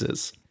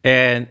spaces.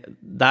 And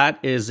that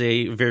is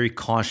a very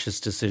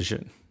conscious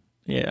decision,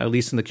 at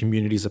least in the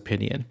community's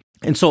opinion.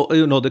 And so,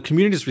 the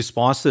community's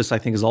response to this, I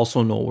think, is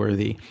also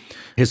noteworthy.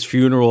 His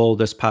funeral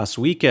this past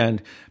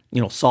weekend,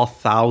 saw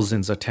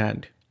thousands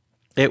attend.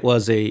 It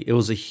was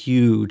a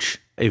huge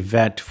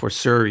event for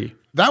Surrey.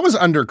 That was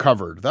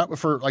undercovered. That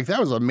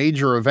was a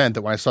major event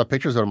that when I saw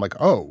pictures of it, I'm like,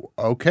 oh,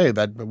 okay.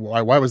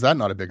 Why was that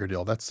not a bigger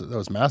deal? That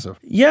was massive.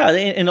 Yeah,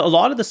 and a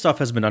lot of this stuff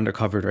has been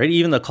undercovered, right?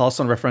 Even the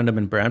Khalistan referendum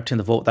in Brampton,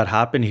 the vote that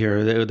happened here,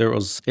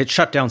 it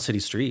shut down city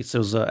streets. There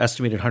was an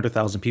estimated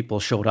 100,000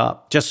 people showed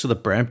up just to the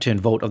Brampton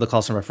vote of the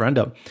Khalistan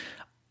referendum.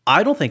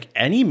 I don't think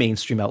any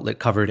mainstream outlet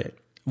covered it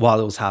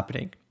while it was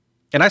happening.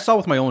 And I saw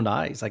with my own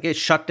eyes, like it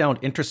shut down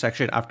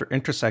intersection after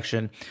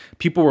intersection.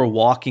 People were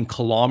walking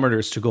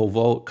kilometers to go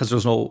vote because there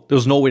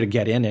was no way to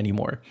get in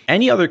anymore.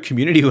 Any other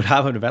community would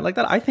have an event like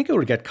that, I think it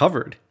would get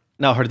covered.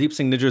 Now, Hardeep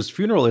Singh Nijjar's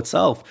funeral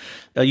itself,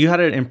 you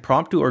had an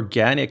impromptu,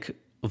 organic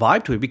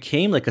vibe to it. It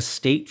became like a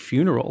state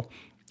funeral.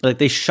 Like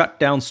they shut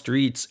down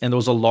streets and there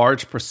was a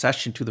large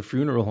procession to the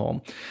funeral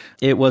home.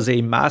 It was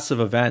a massive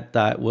event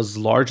that was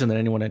larger than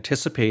anyone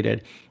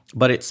anticipated.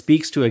 But it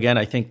speaks to, again,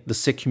 I think, the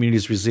Sikh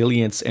community's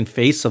resilience in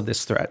face of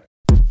this threat.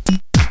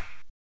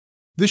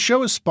 This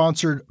show is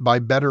sponsored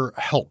by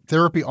BetterHelp,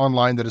 therapy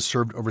online that has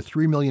served over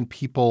 3 million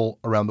people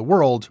around the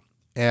world.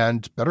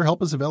 And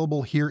BetterHelp is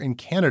available here in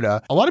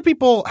Canada. A lot of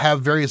people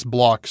have various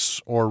blocks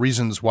or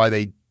reasons why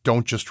they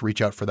don't just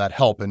reach out for that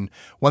help. And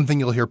one thing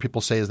you'll hear people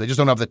say is they just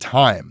don't have the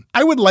time.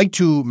 I would like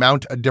to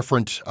mount a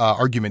different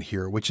argument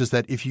here, which is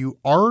that if you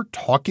are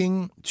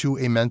talking to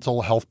a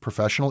mental health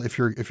professional, if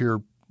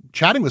you're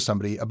chatting with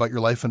somebody about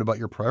your life and about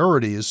your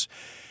priorities,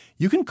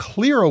 you can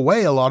clear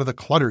away a lot of the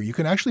clutter. You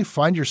can actually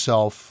find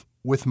yourself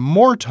with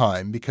more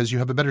time because you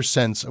have a better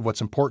sense of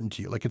what's important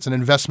to you. Like it's an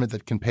investment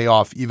that can pay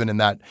off even in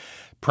that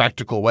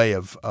practical way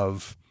of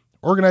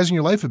organizing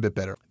your life a bit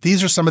better.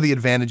 These are some of the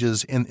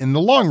advantages in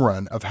the long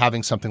run of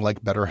having something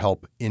like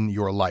BetterHelp in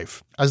your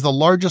life. As the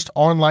largest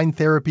online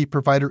therapy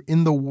provider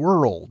in the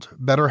world,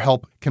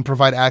 BetterHelp can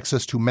provide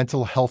access to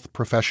mental health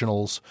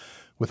professionals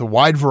with a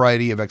wide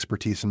variety of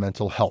expertise in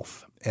mental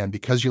health. And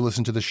because you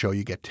listen to the show,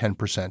 you get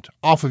 10%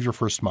 off of your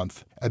first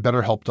month at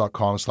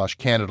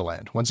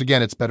betterhelp.com/CanadaLand. Once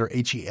again, it's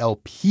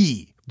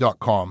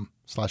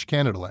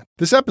betterhelp.com/CanadaLand.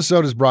 This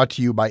episode is brought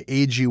to you by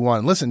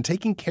AG1. Listen,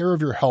 taking care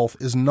of your health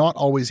is not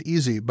always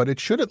easy, but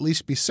it should at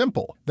least be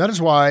simple. That is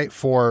why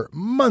for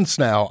months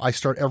now, I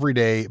start every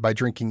day by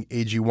drinking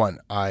AG1.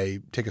 I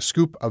take a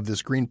scoop of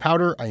this green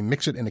powder, I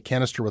mix it in a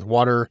canister with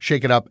water,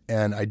 shake it up,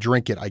 and I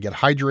drink it. I get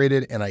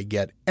hydrated and I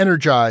get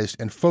energized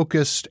and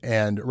focused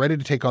and ready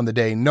to take on the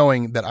day,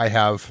 knowing that I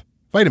have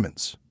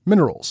vitamins,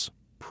 minerals,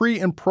 pre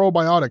and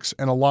probiotics,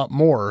 and a lot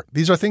more.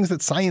 These are things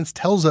that science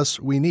tells us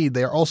we need.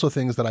 They are also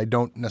things that I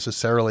don't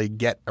necessarily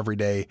get every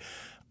day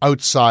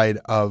outside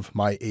of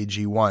my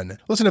AG1.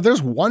 Listen, if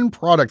there's one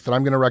product that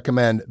I'm going to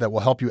recommend that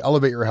will help you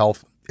elevate your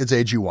health, it's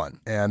AG1.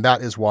 And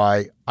that is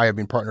why I have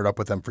been partnered up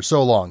with them for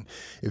so long.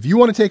 If you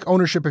want to take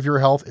ownership of your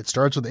health, it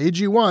starts with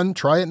AG1.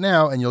 Try it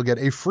now, and you'll get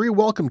a free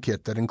welcome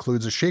kit that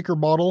includes a shaker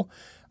bottle,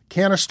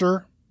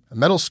 canister, a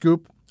metal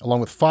scoop, along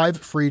with 5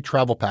 free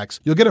travel packs.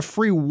 You'll get a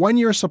free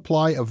 1-year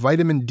supply of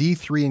vitamin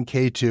D3 and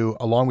K2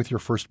 along with your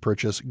first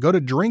purchase. Go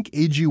to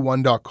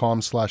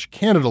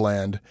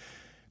drinkag1.com/CanadaLand.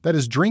 That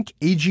is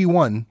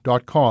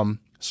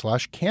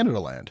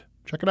drinkag1.com/CanadaLand.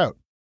 Check it out.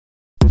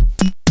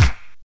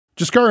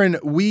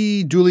 Jaskaran,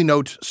 we duly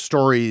note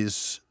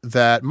stories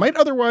that might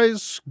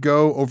otherwise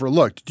go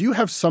overlooked. Do you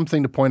have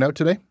something to point out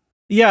today?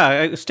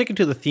 Yeah, sticking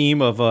to the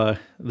theme of the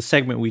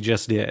segment we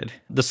just did,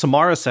 the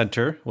Samara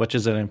Center, which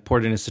is an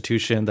important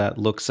institution that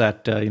looks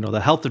at the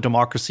health of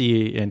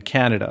democracy in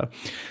Canada,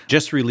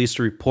 just released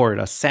a report,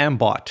 a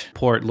SAMBOT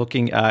report,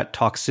 looking at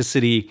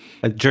toxicity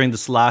during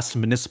this last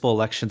municipal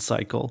election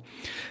cycle,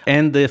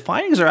 and the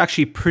findings are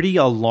actually pretty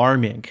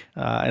alarming.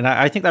 And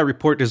I think that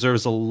report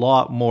deserves a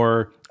lot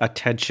more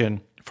attention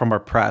from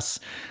our press.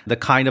 The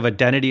kind of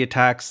identity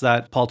attacks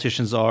that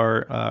politicians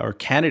are, or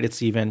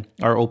candidates even,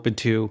 are open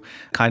to,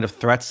 kind of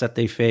threats that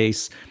they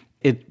face,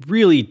 it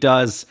really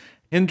does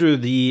hinder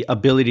the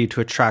ability to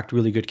attract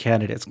really good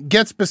candidates.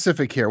 Get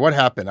specific here. What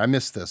happened? I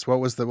missed this. What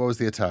was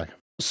the attack?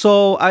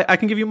 So I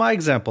can give you my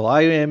example.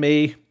 I am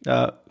a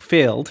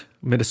failed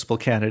municipal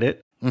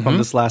candidate from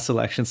this last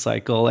election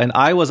cycle, and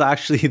I was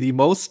actually the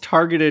most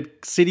targeted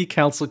city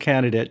council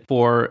candidate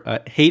for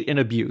hate and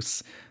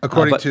abuse.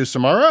 According to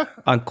Samara?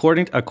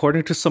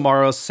 According to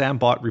Samara's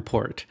SAMBOT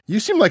report. You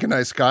seem like a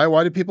nice guy.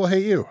 Why do people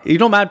hate you? You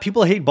know, man,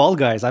 people hate bald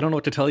guys. I don't know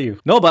what to tell you.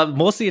 No, but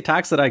most of the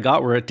attacks that I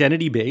got were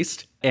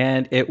identity-based,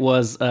 and it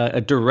was a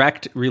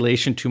direct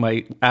relation to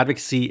my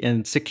advocacy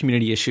in Sikh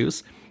community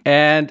issues.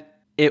 And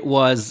it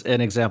was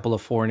an example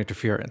of foreign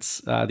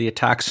interference. The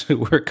attacks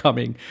were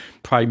coming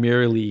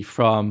primarily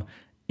from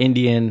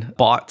Indian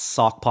bots,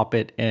 sock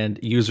puppet, and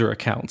user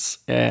accounts.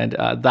 And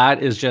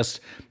that is just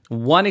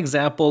one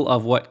example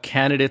of what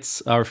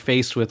candidates are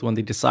faced with when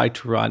they decide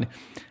to run,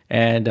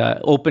 and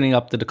opening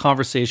up the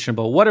conversation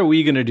about what are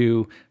we going to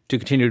do to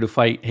continue to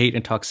fight hate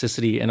and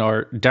toxicity in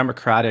our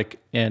democratic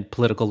and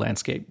political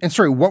landscape. And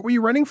sorry, what were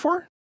you running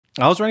for?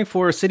 I was running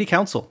for city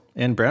council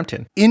in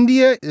Brampton.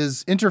 India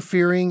is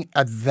interfering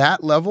at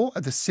that level,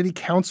 at the city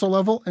council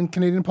level in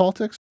Canadian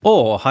politics?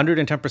 Oh,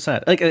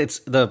 110%. Like, it's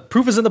the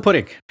proof is in the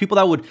pudding. People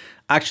that would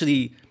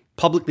actually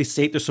publicly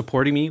state they're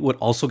supporting me would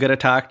also get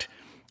attacked.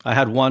 I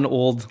had one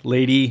old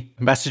lady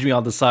message me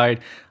on the side.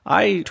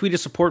 I tweeted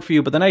support for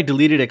you, but then I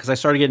deleted it because I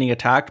started getting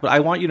attacked. But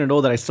I want you to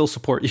know that I still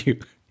support you.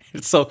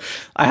 So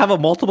I have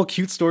multiple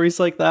cute stories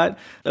like that,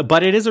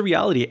 but it is a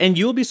reality. And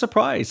you'll be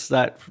surprised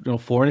that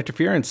foreign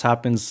interference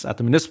happens at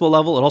the municipal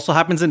level. It also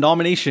happens in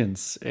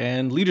nominations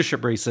and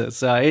leadership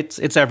races.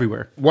 It's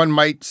everywhere. One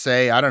might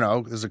say, I don't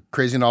know, this is a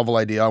crazy novel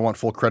idea. I want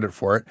full credit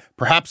for it.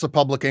 Perhaps a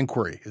public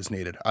inquiry is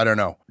needed. I don't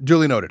know.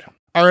 Duly noted.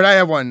 All right, I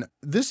have one.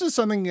 This is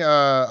something,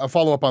 a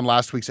follow-up on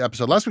last week's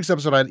episode. Last week's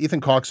episode, I had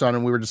Ethan Cox on,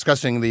 and we were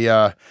discussing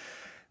the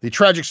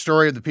tragic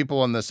story of the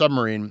people on the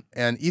submarine.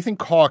 And Ethan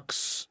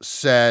Cox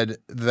said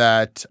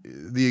that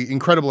the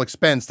incredible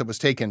expense that was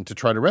taken to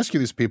try to rescue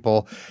these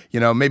people,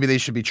 maybe they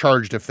should be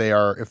charged if they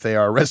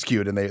are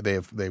rescued, and they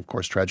of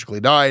course tragically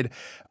died.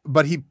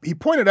 But he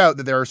pointed out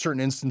that there are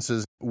certain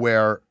instances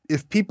where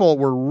if people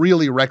were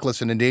really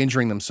reckless in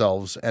endangering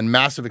themselves and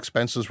massive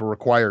expenses were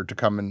required to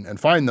come and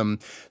find them,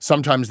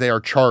 sometimes they are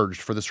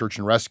charged for the search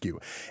and rescue.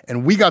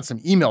 And we got some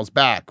emails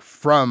back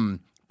from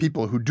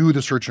people who do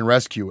the search and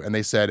rescue, and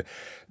they said,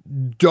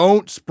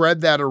 don't spread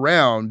that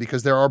around,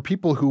 because there are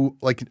people who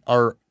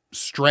are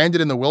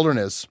stranded in the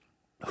wilderness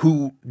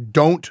who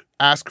don't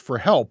ask for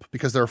help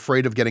because they're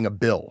afraid of getting a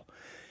bill.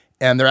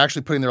 And they're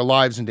actually putting their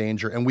lives in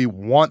danger, and we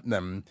want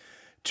them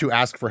to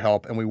ask for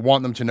help, and we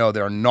want them to know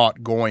they're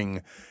not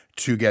going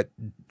to get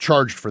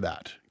charged for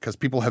that, because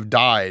people have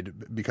died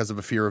because of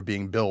a fear of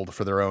being billed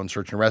for their own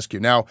search and rescue.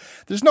 Now,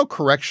 there's no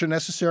correction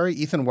necessary.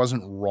 Ethan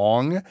wasn't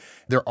wrong.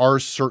 There are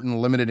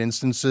certain limited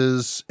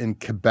instances in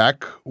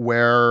Quebec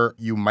where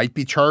you might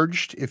be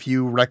charged if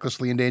you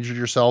recklessly endangered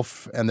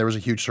yourself and there was a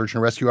huge search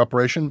and rescue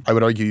operation. I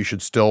would argue you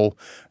should still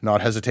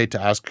not hesitate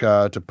to ask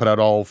to put out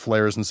all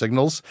flares and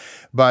signals.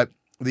 But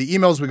the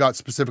emails we got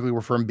specifically were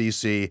from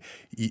BC.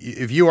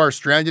 If you are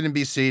stranded in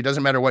BC, it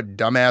doesn't matter what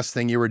dumbass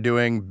thing you were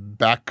doing,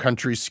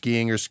 backcountry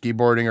skiing or ski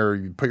boarding, or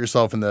you put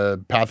yourself in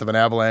the path of an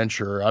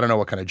avalanche, or I don't know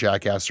what kind of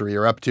jackassery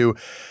you're up to,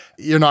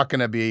 you're not going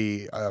to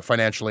be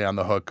financially on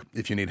the hook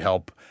if you need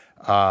help.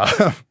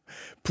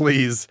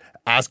 Please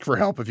ask for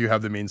help if you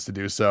have the means to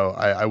do so.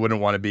 I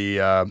wouldn't want to be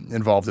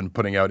involved in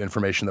putting out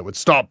information that would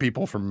stop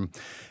people from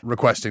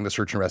requesting the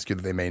search and rescue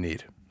that they may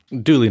need.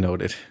 Duly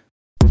noted.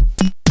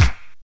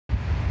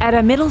 At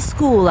a middle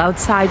school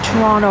outside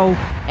Toronto,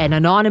 an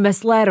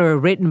anonymous letter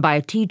written by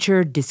a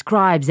teacher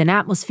describes an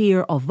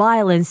atmosphere of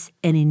violence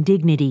and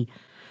indignity.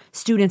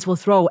 Students will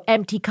throw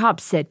empty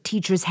cups at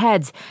teachers'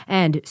 heads,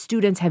 and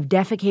students have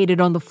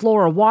defecated on the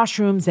floor of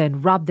washrooms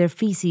and rubbed their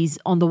feces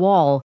on the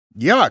wall.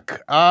 Yuck.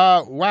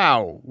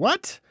 Wow.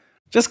 What?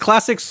 Just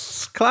classic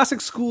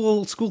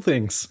school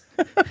things.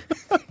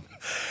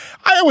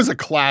 I was a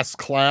class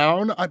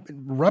clown. I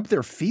rubbed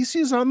their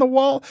feces on the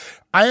wall.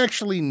 I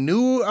actually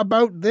knew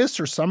about this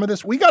or some of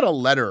this. We got a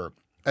letter.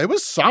 It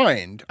was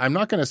signed. I'm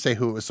not going to say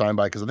who it was signed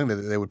by because I think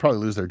they would probably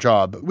lose their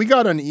job. But we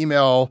got an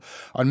email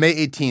on May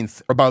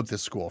 18th about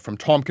this school from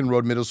Tompkin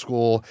Road Middle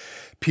School,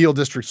 Peel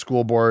District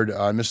School Board,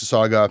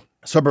 Mississauga,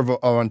 suburb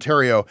of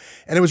Ontario.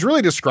 And it was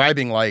really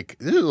describing this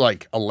is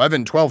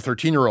 11, 12,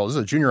 13-year-olds. This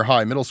is a junior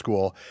high middle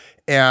school,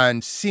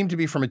 and seemed to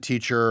be from a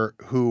teacher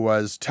who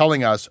was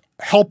telling us,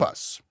 help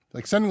us.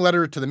 Sending a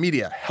letter to the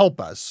media,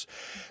 help us.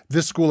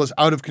 This school is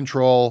out of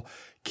control.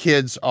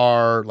 Kids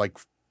are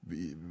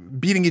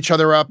beating each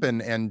other up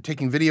and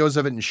taking videos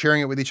of it and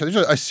sharing it with each other.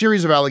 There's a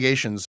series of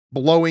allegations,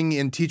 blowing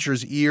in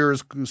teachers'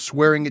 ears,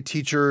 swearing at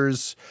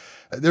teachers.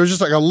 There was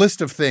just a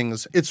list of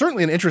things. It's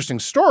certainly an interesting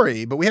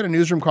story, but we had a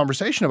newsroom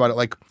conversation about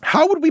it.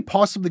 How would we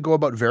possibly go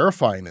about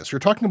verifying this? You're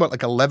talking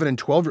about 11 and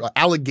 12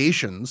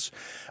 allegations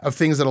of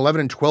things that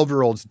 11 and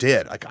 12-year-olds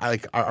did.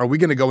 Are we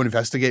going to go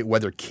investigate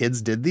whether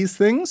kids did these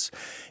things?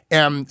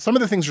 And some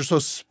of the things are so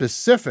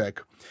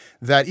specific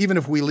that even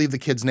if we leave the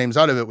kids' names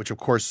out of it, which of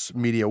course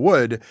media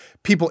would,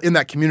 people in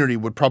that community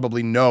would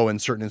probably know in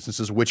certain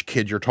instances which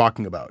kid you're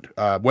talking about,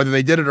 whether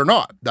they did it or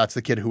not. That's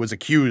the kid who was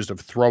accused of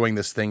throwing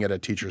this thing at a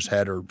teacher's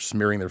head or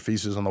smearing their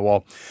feces on the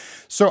wall.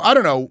 So I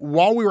don't know.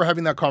 While we were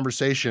having that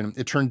conversation,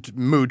 it turned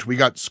moot. We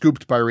got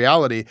scooped by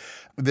reality.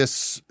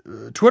 This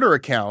Twitter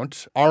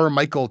account, R.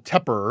 Michael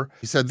Tepper,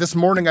 he said, "This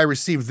morning I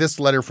received this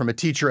letter from a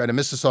teacher at a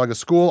Mississauga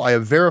school. I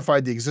have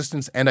verified the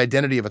existence and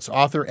identity of its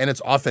author and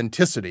its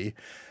authenticity."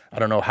 I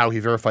don't know how he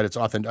verified its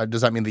authentic.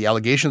 Does that mean the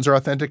allegations are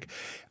authentic?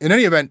 In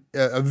any event,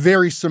 a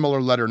very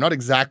similar letter, not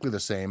exactly the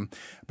same,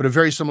 but a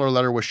very similar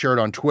letter was shared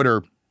on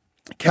Twitter.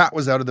 Cat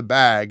was out of the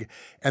bag,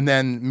 and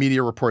then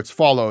media reports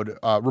followed,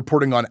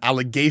 reporting on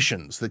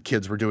allegations that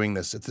kids were doing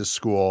this at this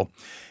school.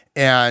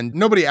 And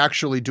nobody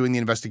actually doing the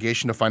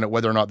investigation to find out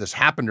whether or not this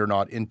happened or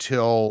not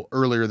until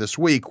earlier this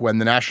week when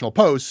the National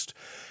Post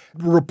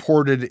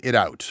reported it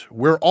out.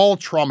 We're all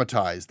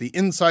traumatized. The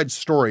inside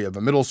story of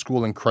a middle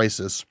school in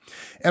crisis.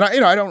 And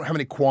I don't have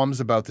any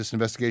qualms about this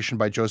investigation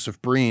by Joseph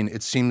Breen.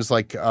 It seems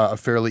like a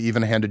fairly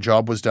even-handed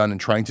job was done in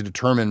trying to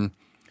determine,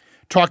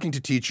 talking to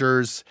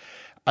teachers.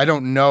 I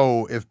don't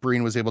know if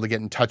Breen was able to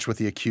get in touch with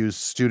the accused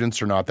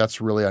students or not. That's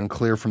really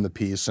unclear from the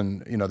piece.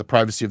 And, the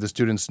privacy of the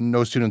students,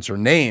 no students are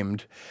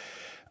named.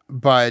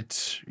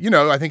 But,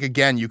 I think,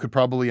 again, you could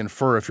probably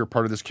infer if you're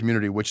part of this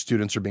community which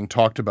students are being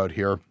talked about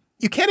here.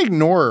 You can't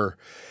ignore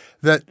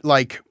that,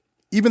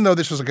 even though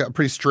this was a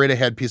pretty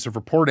straight-ahead piece of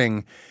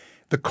reporting,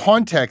 the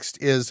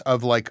context is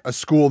of like a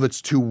school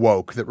that's too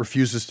woke, that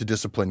refuses to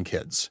discipline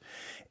kids.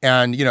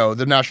 And, you know,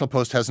 the National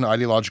Post has an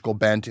ideological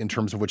bent in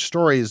terms of which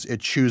stories it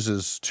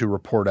chooses to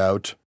report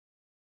out.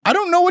 I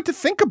don't know what to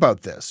think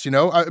about this. You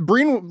know,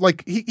 Breen,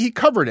 like he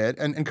covered it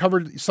and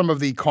covered some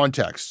of the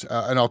context.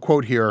 And I'll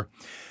quote here.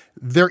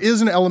 There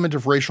is an element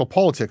of racial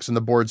politics in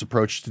the board's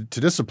approach to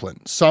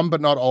discipline. Some, but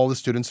not all, the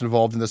students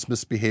involved in this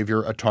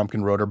misbehavior at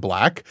Tompkin Road are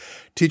Black.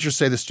 Teachers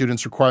say the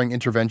students requiring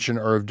intervention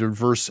are of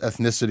diverse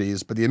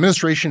ethnicities, but the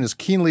administration is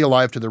keenly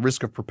alive to the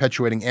risk of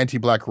perpetuating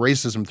anti-Black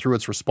racism through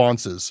its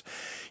responses.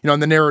 You know,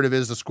 and the narrative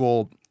is the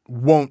school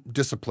won't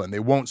discipline. They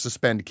won't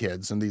suspend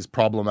kids, and these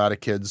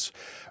problematic kids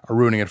are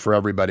ruining it for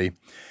everybody.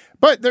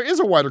 But there is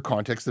a wider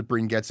context that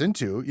Breen gets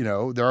into. You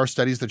know, there are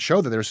studies that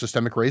show that there's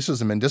systemic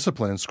racism and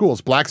discipline in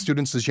schools. Black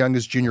students as young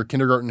as junior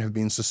kindergarten have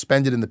been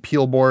suspended in the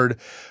Peel Board.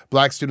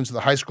 Black students at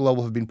the high school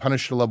level have been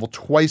punished at a level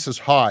twice as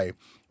high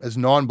as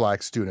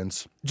non-Black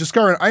students.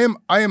 Jaskaran,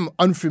 I am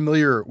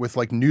unfamiliar with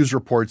like news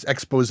reports,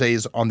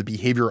 exposés on the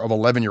behavior of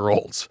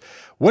 11-year-olds.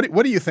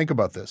 What do you think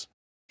about this?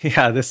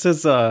 Yeah, this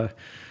is a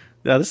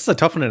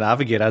tough one to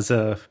navigate as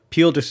a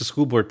Peel District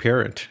School Board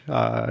parent.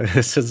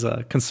 This is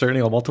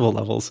concerning on multiple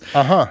levels.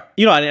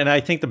 You know, and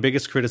I think the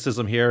biggest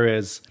criticism here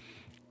is,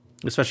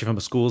 especially from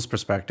a school's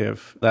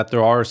perspective, that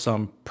there are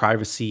some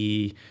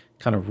privacy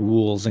kind of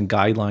rules and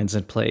guidelines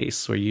in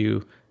place where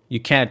you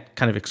can't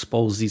kind of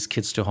expose these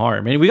kids to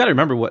harm. And we got to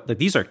remember that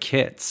these are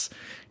kids.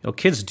 You know,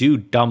 kids do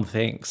dumb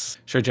things.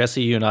 Sure,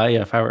 Jesse, you and I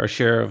have our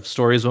share of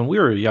stories when we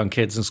were young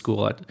kids in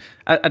school.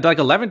 At like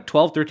 11,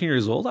 12, 13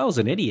 years old, I was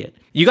an idiot.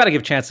 You got to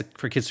give a chance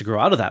for kids to grow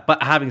out of that.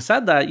 But having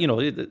said that, you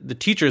know, the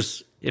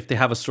teachers, if they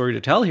have a story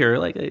to tell here,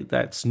 like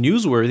that's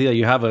newsworthy that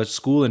you have a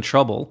school in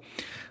trouble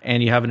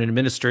and you have an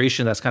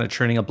administration that's kind of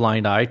turning a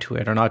blind eye to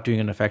it or not doing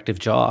an effective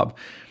job.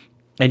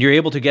 And you're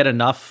able to get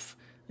enough,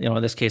 you know,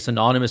 in this case,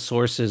 anonymous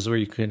sources where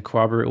you can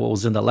corroborate what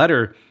was in the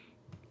letter.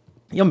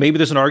 You know, maybe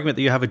there's an argument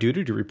that you have a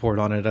duty to report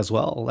on it as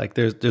well. Like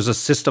there's a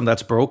system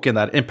that's broken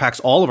that impacts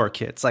all of our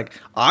kids. Like,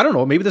 I don't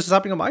know, maybe this is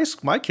happening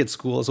at my kid's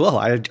school as well.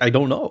 I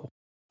don't know.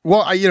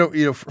 Well,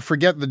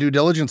 forget the due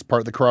diligence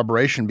part, the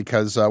corroboration,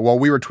 because while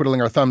we were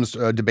twiddling our thumbs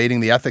debating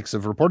the ethics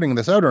of reporting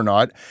this out or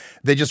not,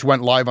 they just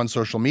went live on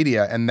social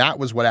media, and that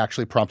was what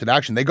actually prompted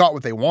action. They got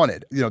what they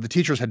wanted. You know, the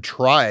teachers had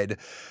tried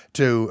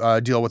to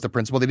deal with the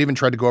principal. They'd even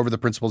tried to go over the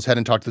principal's head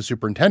and talk to the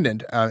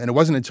superintendent, and it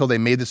wasn't until they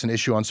made this an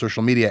issue on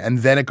social media, and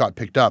then it got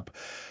picked up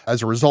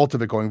as a result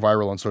of it going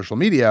viral on social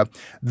media.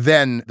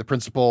 Then the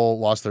principal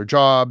lost their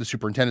job, the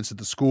superintendents at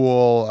the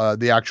school,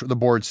 the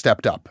board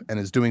stepped up and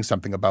is doing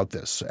something about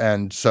this.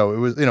 And so it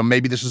was, you know,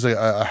 maybe this is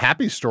a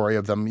happy story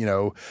of them, you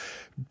know,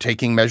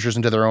 taking measures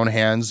into their own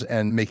hands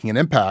and making an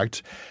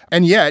impact.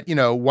 And yet, you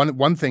know,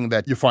 one thing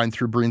that you find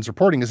through Breen's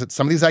reporting is that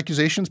some of these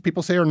accusations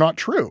people say are not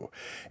true.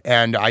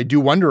 And I do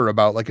wonder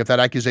about, like, if that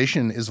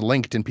accusation is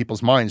linked in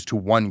people's minds to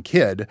one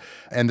kid,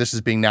 and this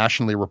is being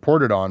nationally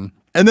reported on.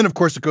 And then, of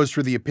course, it goes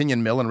through the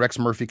opinion mill, and Rex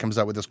Murphy comes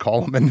out with this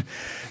column. And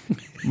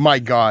my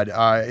God,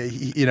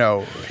 you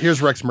know,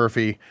 here's Rex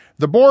Murphy.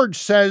 The board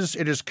says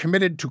it is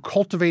committed to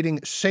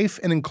cultivating safe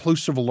and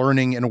inclusive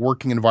learning and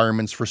working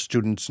environments for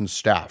students and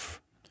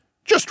staff.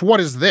 Just what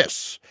is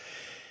this?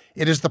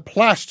 It is the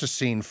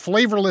plasticine,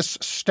 flavorless,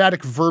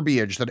 static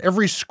verbiage that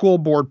every school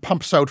board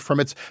pumps out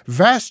from its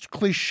vast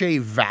cliché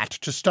vat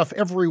to stuff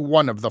every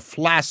one of the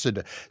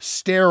flaccid,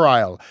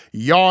 sterile,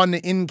 yawn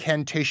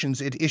incantations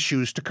it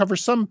issues to cover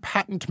some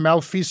patent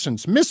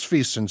malfeasance,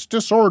 misfeasance,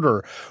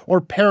 disorder,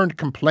 or parent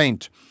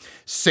complaint.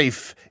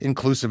 Safe,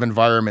 inclusive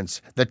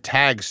environments, the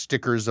tag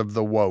stickers of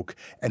the woke.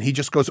 And he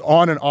just goes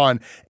on and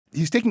on.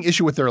 He's taking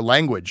issue with their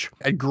language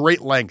at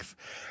great length.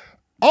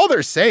 All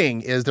they're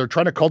saying is they're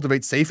trying to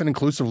cultivate safe and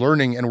inclusive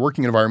learning and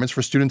working environments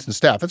for students and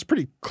staff. That's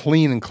pretty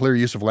clean and clear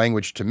use of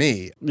language to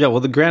me. Yeah, well,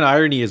 the grand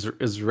irony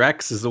is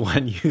Rex is the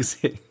one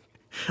using,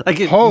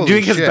 Holy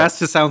doing his shit. best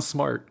to sound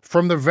smart.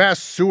 From the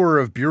vast sewer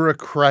of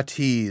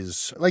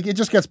bureaucraties. Like, it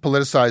just gets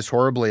politicized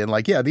horribly. And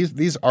like, yeah,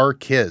 these are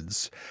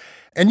kids.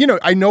 And, you know,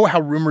 I know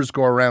how rumors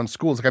go around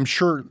schools. Like, I'm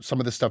sure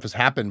some of this stuff has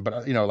happened,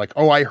 but, you know, like,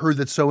 oh, I heard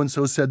that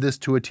so-and-so said this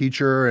to a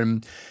teacher,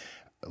 and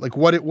like,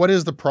 what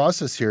is the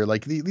process here?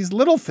 Like, these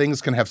little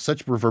things can have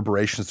such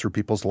reverberations through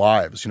people's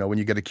lives, you know, when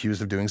you get accused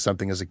of doing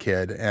something as a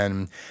kid.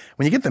 And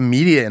when you get the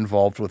media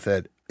involved with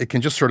it, it can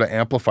just sort of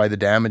amplify the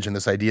damage and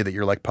this idea that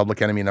you're like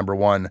public enemy number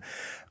one.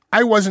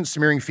 I wasn't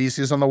smearing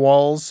feces on the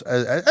walls,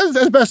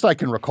 as best I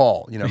can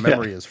recall. You know,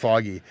 memory is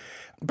foggy.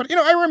 But, you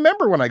know, I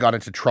remember when I got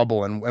into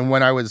trouble and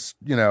when I was,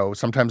 you know,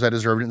 sometimes I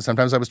deserved it and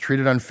sometimes I was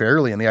treated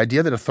unfairly. And the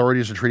idea that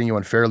authorities are treating you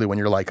unfairly when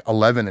you're like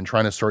 11 and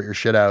trying to sort your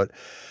shit out,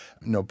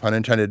 no pun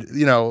intended,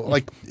 you know,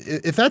 like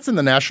if that's in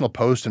the National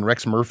Post and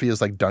Rex Murphy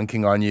is like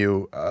dunking on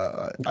you,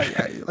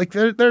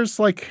 there's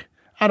like,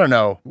 I don't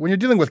know. When you're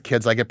dealing with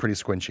kids, I get pretty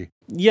squinchy.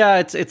 Yeah,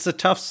 it's a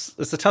tough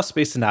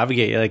space to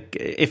navigate. Like,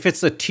 if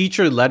it's a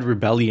teacher-led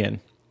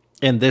rebellion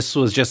and this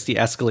was just the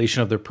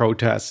escalation of their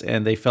protests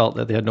and they felt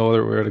that they had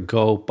nowhere to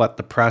go but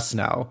the press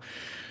now,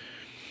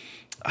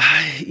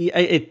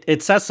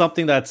 it says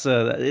something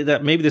that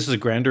maybe this is a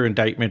grander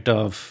indictment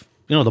of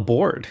the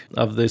board,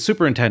 of the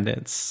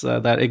superintendents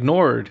that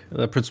ignored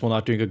the principal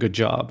not doing a good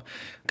job.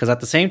 Because at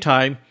the same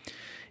time,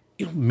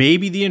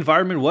 maybe the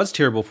environment was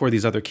terrible for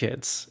these other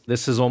kids.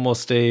 This is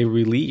almost a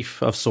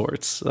relief of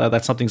sorts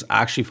that something's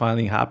actually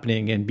finally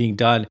happening and being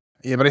done.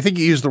 Yeah, but I think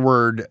you used the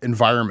word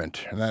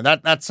environment. And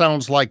that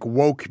sounds like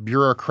woke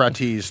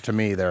bureaucraties to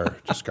me there,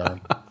 Jaskaran.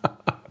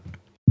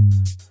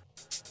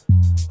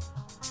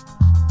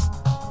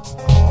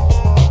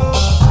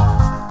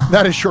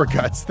 That is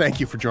Shortcuts.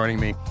 Thank you for joining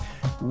me.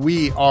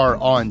 We are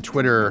on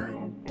Twitter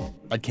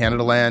at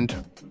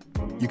CanadaLand.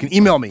 You can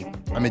email me.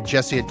 I'm at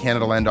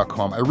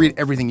jesse@canadaland.com. I read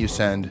everything you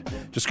send.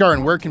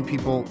 Jaskaran, where can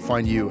people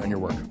find you and your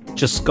work?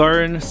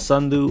 Jaskaran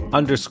Sandhu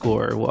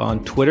 _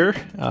 on Twitter.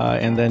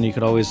 And then you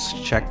can always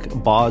check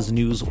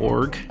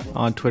BozNews.org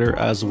on Twitter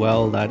as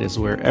well. That is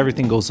where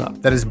everything goes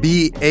up. That is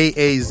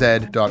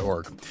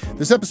BAAZ.org.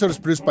 This episode is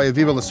produced by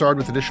Aviva Lessard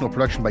with additional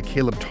production by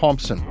Caleb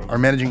Thompson. Our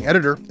managing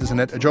editor is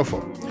Annette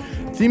Ajofo.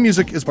 Theme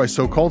music is by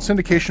So Called,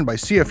 syndication by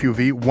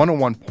CFUV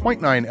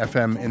 101.9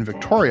 FM in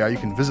Victoria. You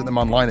can visit them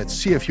online at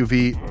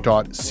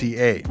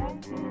cfuv.ca.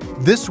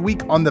 This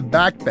week on the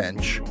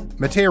Backbench,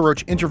 Matea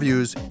Roach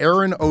interviews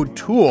Aaron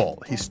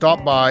O'Toole. He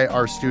stopped by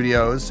our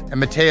studios,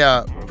 and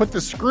Matea put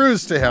the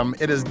screws to him.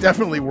 It is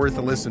definitely worth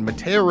a listen.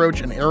 Matea Roach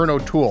and Aaron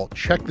O'Toole.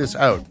 Check this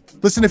out.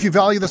 Listen, if you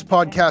value this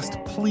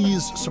podcast,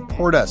 please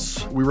support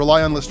us. We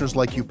rely on listeners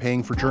like you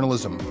paying for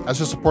journalism.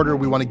 As a supporter,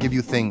 we want to give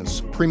you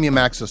things: premium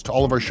access to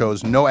all of our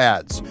shows, no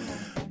ads,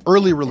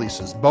 early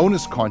releases,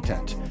 bonus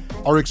content,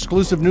 our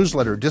exclusive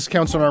newsletter,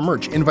 discounts on our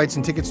merch, invites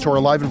and tickets to our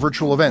live and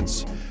virtual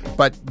events.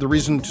 But the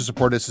reason to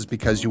support us is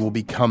because you will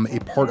become a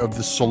part of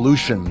the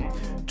solution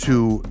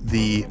to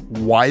the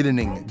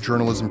widening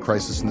journalism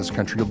crisis in this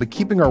country. You'll be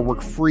keeping our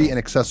work free and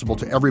accessible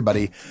to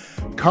everybody.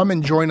 Come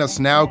and join us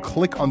now.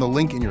 Click on the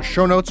link in your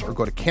show notes or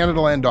go to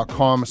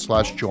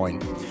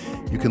CanadaLand.com/join.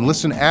 You can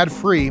listen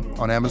ad-free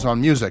on Amazon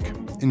Music,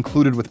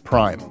 included with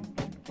Prime.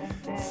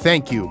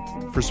 Thank you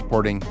for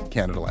supporting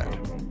Canada Land.